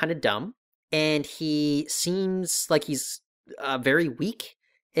seems kind of dumb, and he seems like he's very weak.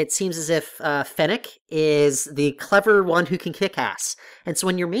 It seems as if Fennec is the clever one who can kick ass. And so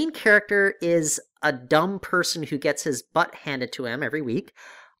when your main character is a dumb person who gets his butt handed to him every week,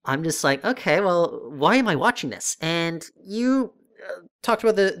 I'm just like, okay, well, why am I watching this? And you talked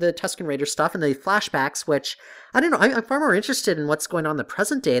about the Tusken Raider stuff and the flashbacks, which, I don't know, I'm far more interested in what's going on in the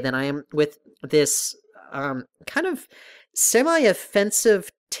present day than I am with this kind of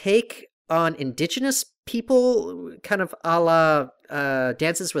semi-offensive take on indigenous people, kind of a la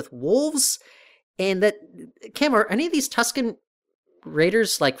Dances with Wolves. And that, Cam, are any of these Tusken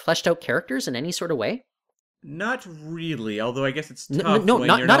Raiders like fleshed out characters in any sort of way? Not really, although I guess it's tough. No,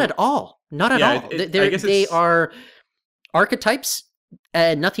 not at all. Not at all. They are archetypes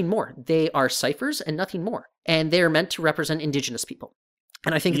and nothing more. They are ciphers and nothing more. And they are meant to represent indigenous people.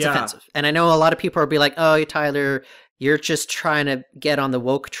 And I think it's offensive. And I know a lot of people will be like, oh, Tyler, you're just trying to get on the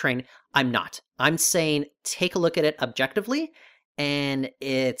woke train. I'm not. I'm saying take a look at it objectively. And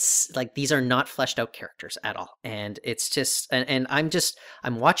it's like, these are not fleshed out characters at all. And it's just, and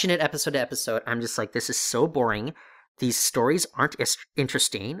I'm watching it episode to episode. I'm just like, this is so boring. These stories aren't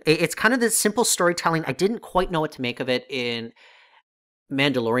interesting. It's kind of this simple storytelling. I didn't quite know what to make of it in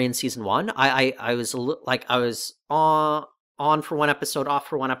Mandalorian season 1. I was like, I was on for one episode, off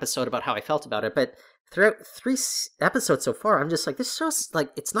for one episode about how I felt about it. But throughout 3 episodes so far, I'm just like, this show's like,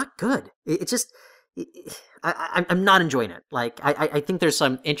 it's not good. It just, I'm not enjoying it. Like, I think there's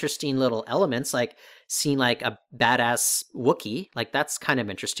some interesting little elements, like seeing like a badass Wookiee. Like, that's kind of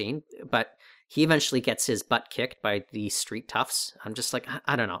interesting. But he eventually gets his butt kicked by the street toughs. I'm just like,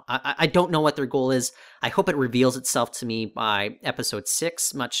 I don't know. I don't know what their goal is. I hope it reveals itself to me by episode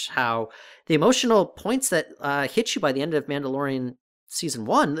 6, much how the emotional points that hit you by the end of Mandalorian season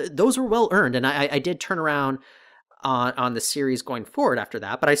 1, those were well earned. And I did turn around on the series going forward after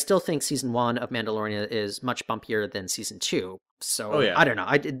that, but I still think season 1 of Mandalorian is much bumpier than season 2. So I don't know.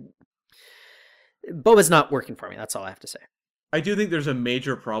 Boba's not working for me. That's all I have to say. I do think there's a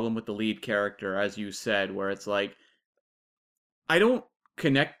major problem with the lead character, as you said, where it's like, I don't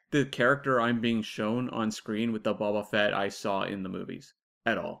connect the character I'm being shown on screen with the Boba Fett I saw in the movies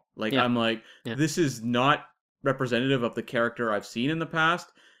at all. Like, I'm like, this is not representative of the character I've seen in the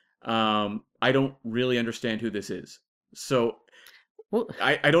past. I don't really understand who this is. So, well,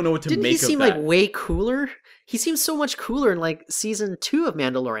 I don't know what to make of that. Didn't he seem like way cooler? He seems so much cooler in like season 2 of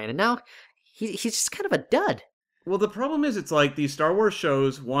Mandalorian, and now he's just kind of a dud. Well, the problem is, it's like these Star Wars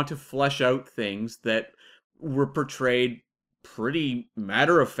shows want to flesh out things that were portrayed pretty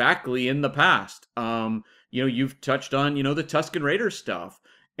matter-of-factly in the past. You've touched on, the Tusken Raider stuff.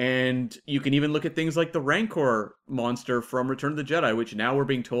 And you can even look at things like the Rancor monster from Return of the Jedi, which now we're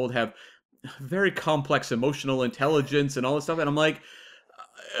being told have very complex emotional intelligence and all this stuff. And I'm like,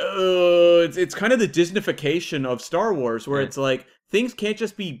 it's kind of the Disneyfication of Star Wars, where it's like, things can't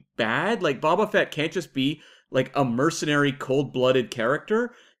just be bad. Like, Boba Fett can't just be like a mercenary, cold-blooded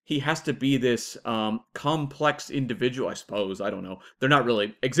character. He has to be this complex individual, I suppose. I don't know. They're not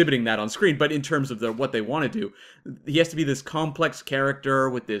really exhibiting that on screen, but in terms of what they want to do, he has to be this complex character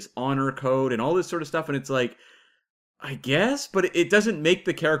with this honor code and all this sort of stuff. And it's like, I guess, but it doesn't make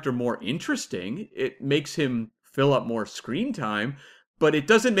the character more interesting. It makes him fill up more screen time, but it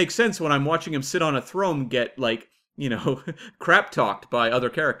doesn't make sense when I'm watching him sit on a throne get like, crap talked by other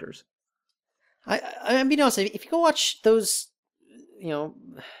characters. I'm being honest, if you go watch those,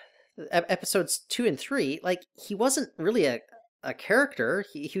 episodes 2 and 3, like, he wasn't really a character.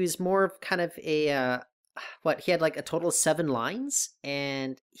 He was more of kind of a, he had like a total of 7 lines,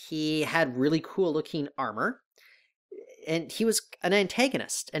 and he had really cool looking armor. and he was an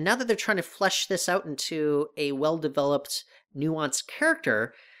antagonist. And now that they're trying to flesh this out into a well-developed, nuanced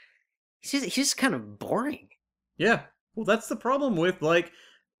character, he's just kind of boring. Yeah. Well, that's the problem with like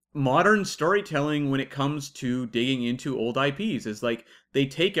modern storytelling when it comes to digging into old IPs is like they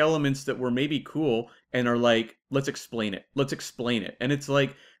take elements that were maybe cool and are like, let's explain it. Let's explain it. And it's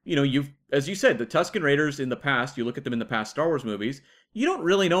like, you've, as you said, the Tusken Raiders in the past, you look at them in the past Star Wars movies, you don't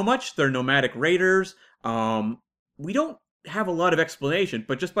really know much. They're nomadic raiders. We don't have a lot of explanation,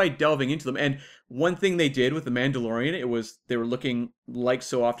 but just by delving into them. And one thing they did with The Mandalorian, it was they were looking, like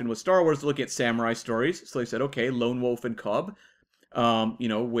so often with Star Wars, looking at samurai stories. So they said, okay, Lone Wolf and Cub,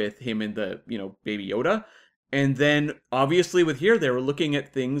 with him and the, Baby Yoda. And then, obviously, with here, they were looking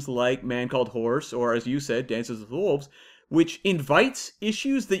at things like Man Called Horse, or as you said, Dances with Wolves, which invites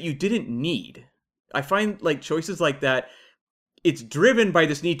issues that you didn't need. I find, like, choices like that, it's driven by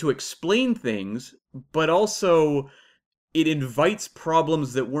this need to explain things, but also it invites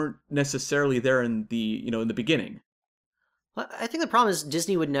problems that weren't necessarily there in the, in the beginning. Well, I think the problem is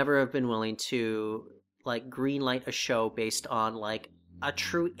Disney would never have been willing to like greenlight a show based on like a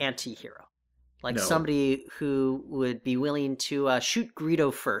true anti-hero. Like No. somebody who would be willing to shoot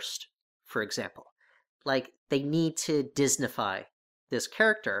Greedo first, for example. Like they need to Disneyfy this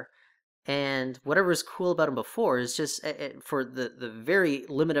character, and whatever was cool about him before is just for the very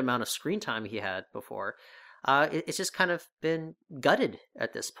limited amount of screen time he had before. It's just kind of been gutted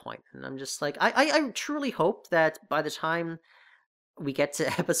at this point, and I'm just like, I truly hope that by the time we get to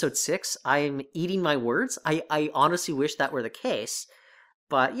episode 6, I'm eating my words. I honestly wish that were the case,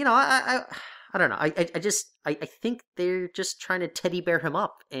 but I don't know. I think they're just trying to teddy bear him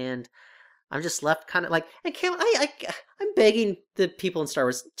up, and I'm just left kind of like, and Cam, I'm begging the people in Star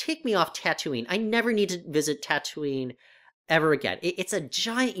Wars, take me off Tatooine. I never need to visit Tatooine ever again. It's a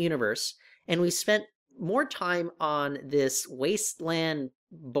giant universe, and we spent more time on this wasteland,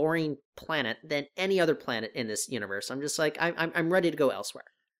 boring planet than any other planet in this universe. I'm just like, I'm ready to go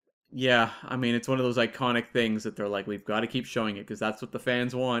elsewhere. Yeah, I mean, it's one of those iconic things that they're like, we've got to keep showing it because that's what the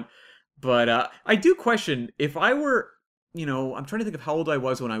fans want. But I do question if I were, I'm trying to think of how old I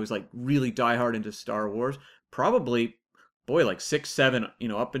was when I was like really diehard into Star Wars. Probably, boy, like 6, 7,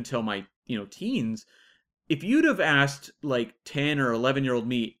 up until my, teens. If you'd have asked like 10 or 11-year-old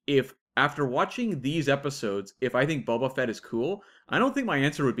me if after watching these episodes, if I think Boba Fett is cool, I don't think my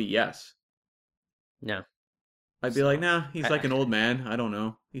answer would be yes. No. I'd be like, nah, he's like an old man. I don't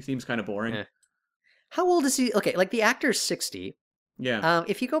know. He seems kind of boring. Yeah. How old is he? Okay, like the actor's 60. Yeah.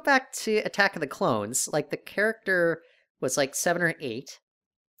 If you go back to Attack of the Clones, like the character was like 7 or 8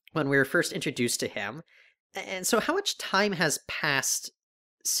 when we were first introduced to him. And so how much time has passed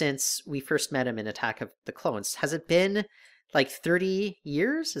since we first met him in Attack of the Clones? Has it been like 30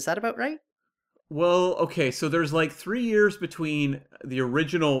 years? Is that about right? Well, okay, so there's like 3 years between the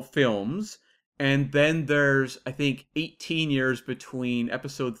original films, and then there's, I think, 18 years between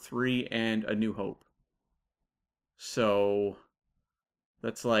episode 3 and A New Hope. So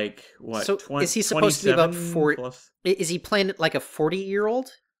that's like, what, So is he supposed to be about 40? Plus? Is he playing like a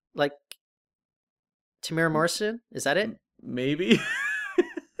 40-year-old? Like Tamara Morrison? Is that it? Maybe.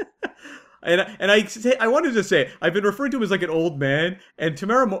 And I wanted to say, I've been referring to him as like an old man, and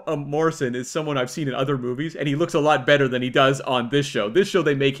Tamara Morrison is someone I've seen in other movies, and he looks a lot better than he does on this show. This show,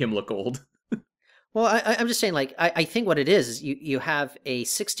 they make him look old. Well, I'm just saying, like, I think what it is you have a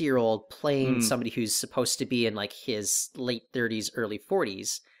 60-year-old playing somebody who's supposed to be in like his late 30s, early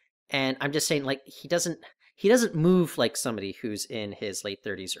 40s, and I'm just saying, like, he doesn't move like somebody who's in his late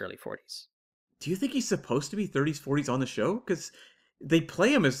 30s, early 40s. Do you think he's supposed to be 30s, 40s on the show? Because they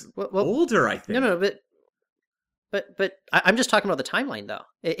play him as older, I think. No, but I'm just talking about the timeline, though.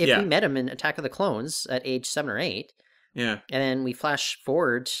 If we met him in Attack of the Clones at age 7 or 8, yeah, and then we flash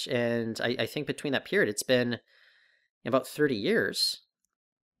forward, and I think between that period, it's been about 30 years.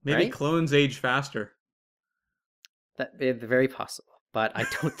 Maybe right? clones age faster. That is very possible, but I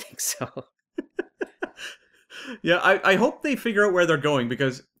don't think so. Yeah, I hope they figure out where they're going,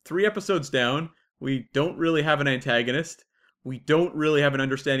 because 3 episodes down, we don't really have an antagonist. We don't really have an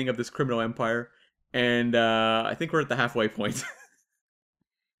understanding of this criminal empire, and I think we're at the halfway point.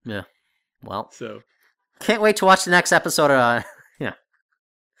 Yeah. Well, so can't wait to watch the next episode. Yeah.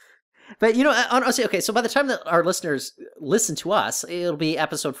 But honestly, okay. So by the time that our listeners listen to us, it'll be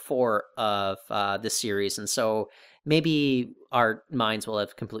episode 4 of this series, and so maybe our minds will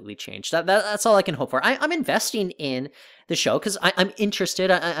have completely changed. That's all I can hope for. I'm investing in the show because I'm interested.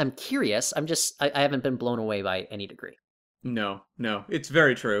 I'm curious. I haven't been blown away by any degree. No, it's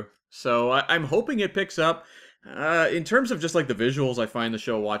very true. So I'm hoping it picks up. In terms of just like the visuals, I find the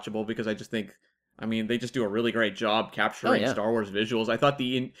show watchable because I just think I mean, they just do a really great job Oh capturing yeah. Star Wars visuals. I thought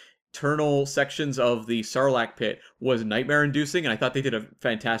the internal sections of the Sarlacc pit was nightmare-inducing, and I thought they did a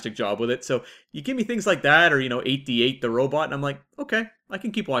fantastic job with it. So you give me things like that, or 8D8 the robot, and I'm like, okay, I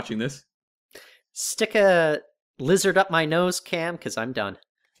can keep watching this. Stick a lizard up my nose, Cam, because I'm done.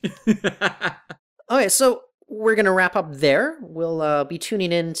 Okay, so we're going to wrap up there. We'll be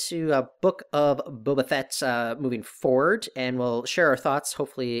tuning into a Book of Boba Fett moving forward, and we'll share our thoughts.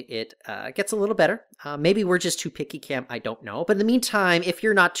 Hopefully it gets a little better. Maybe we're just too picky, Cam. I don't know. But in the meantime, if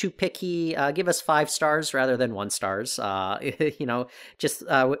you're not too picky, give us 5 stars rather than 1 stars. Just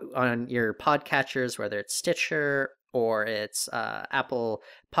on your podcatchers, whether it's Stitcher or it's Apple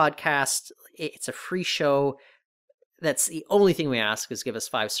Podcast. It's a free show. That's the only thing we ask is give us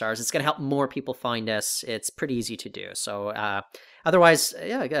 5 stars. It's going to help more people find us. It's pretty easy to do. So otherwise,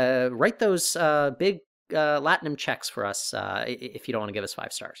 write those big Latinum checks for us if you don't want to give us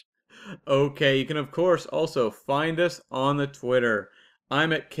 5 stars. Okay, you can of course also find us on the Twitter.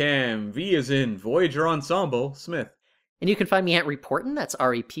 I'm at Cam, V as in Voyager Ensemble, Smith. And you can find me at Reportin', that's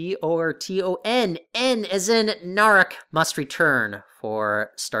REPORTON, N as in Narek must return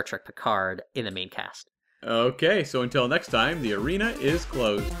for Star Trek Picard in the main cast. Okay, so until next time, the arena is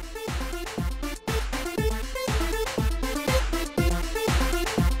closed.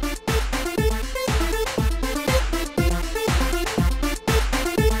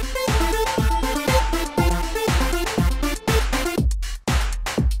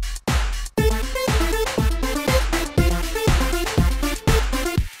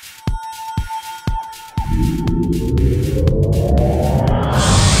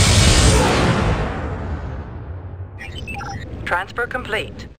 Transfer complete.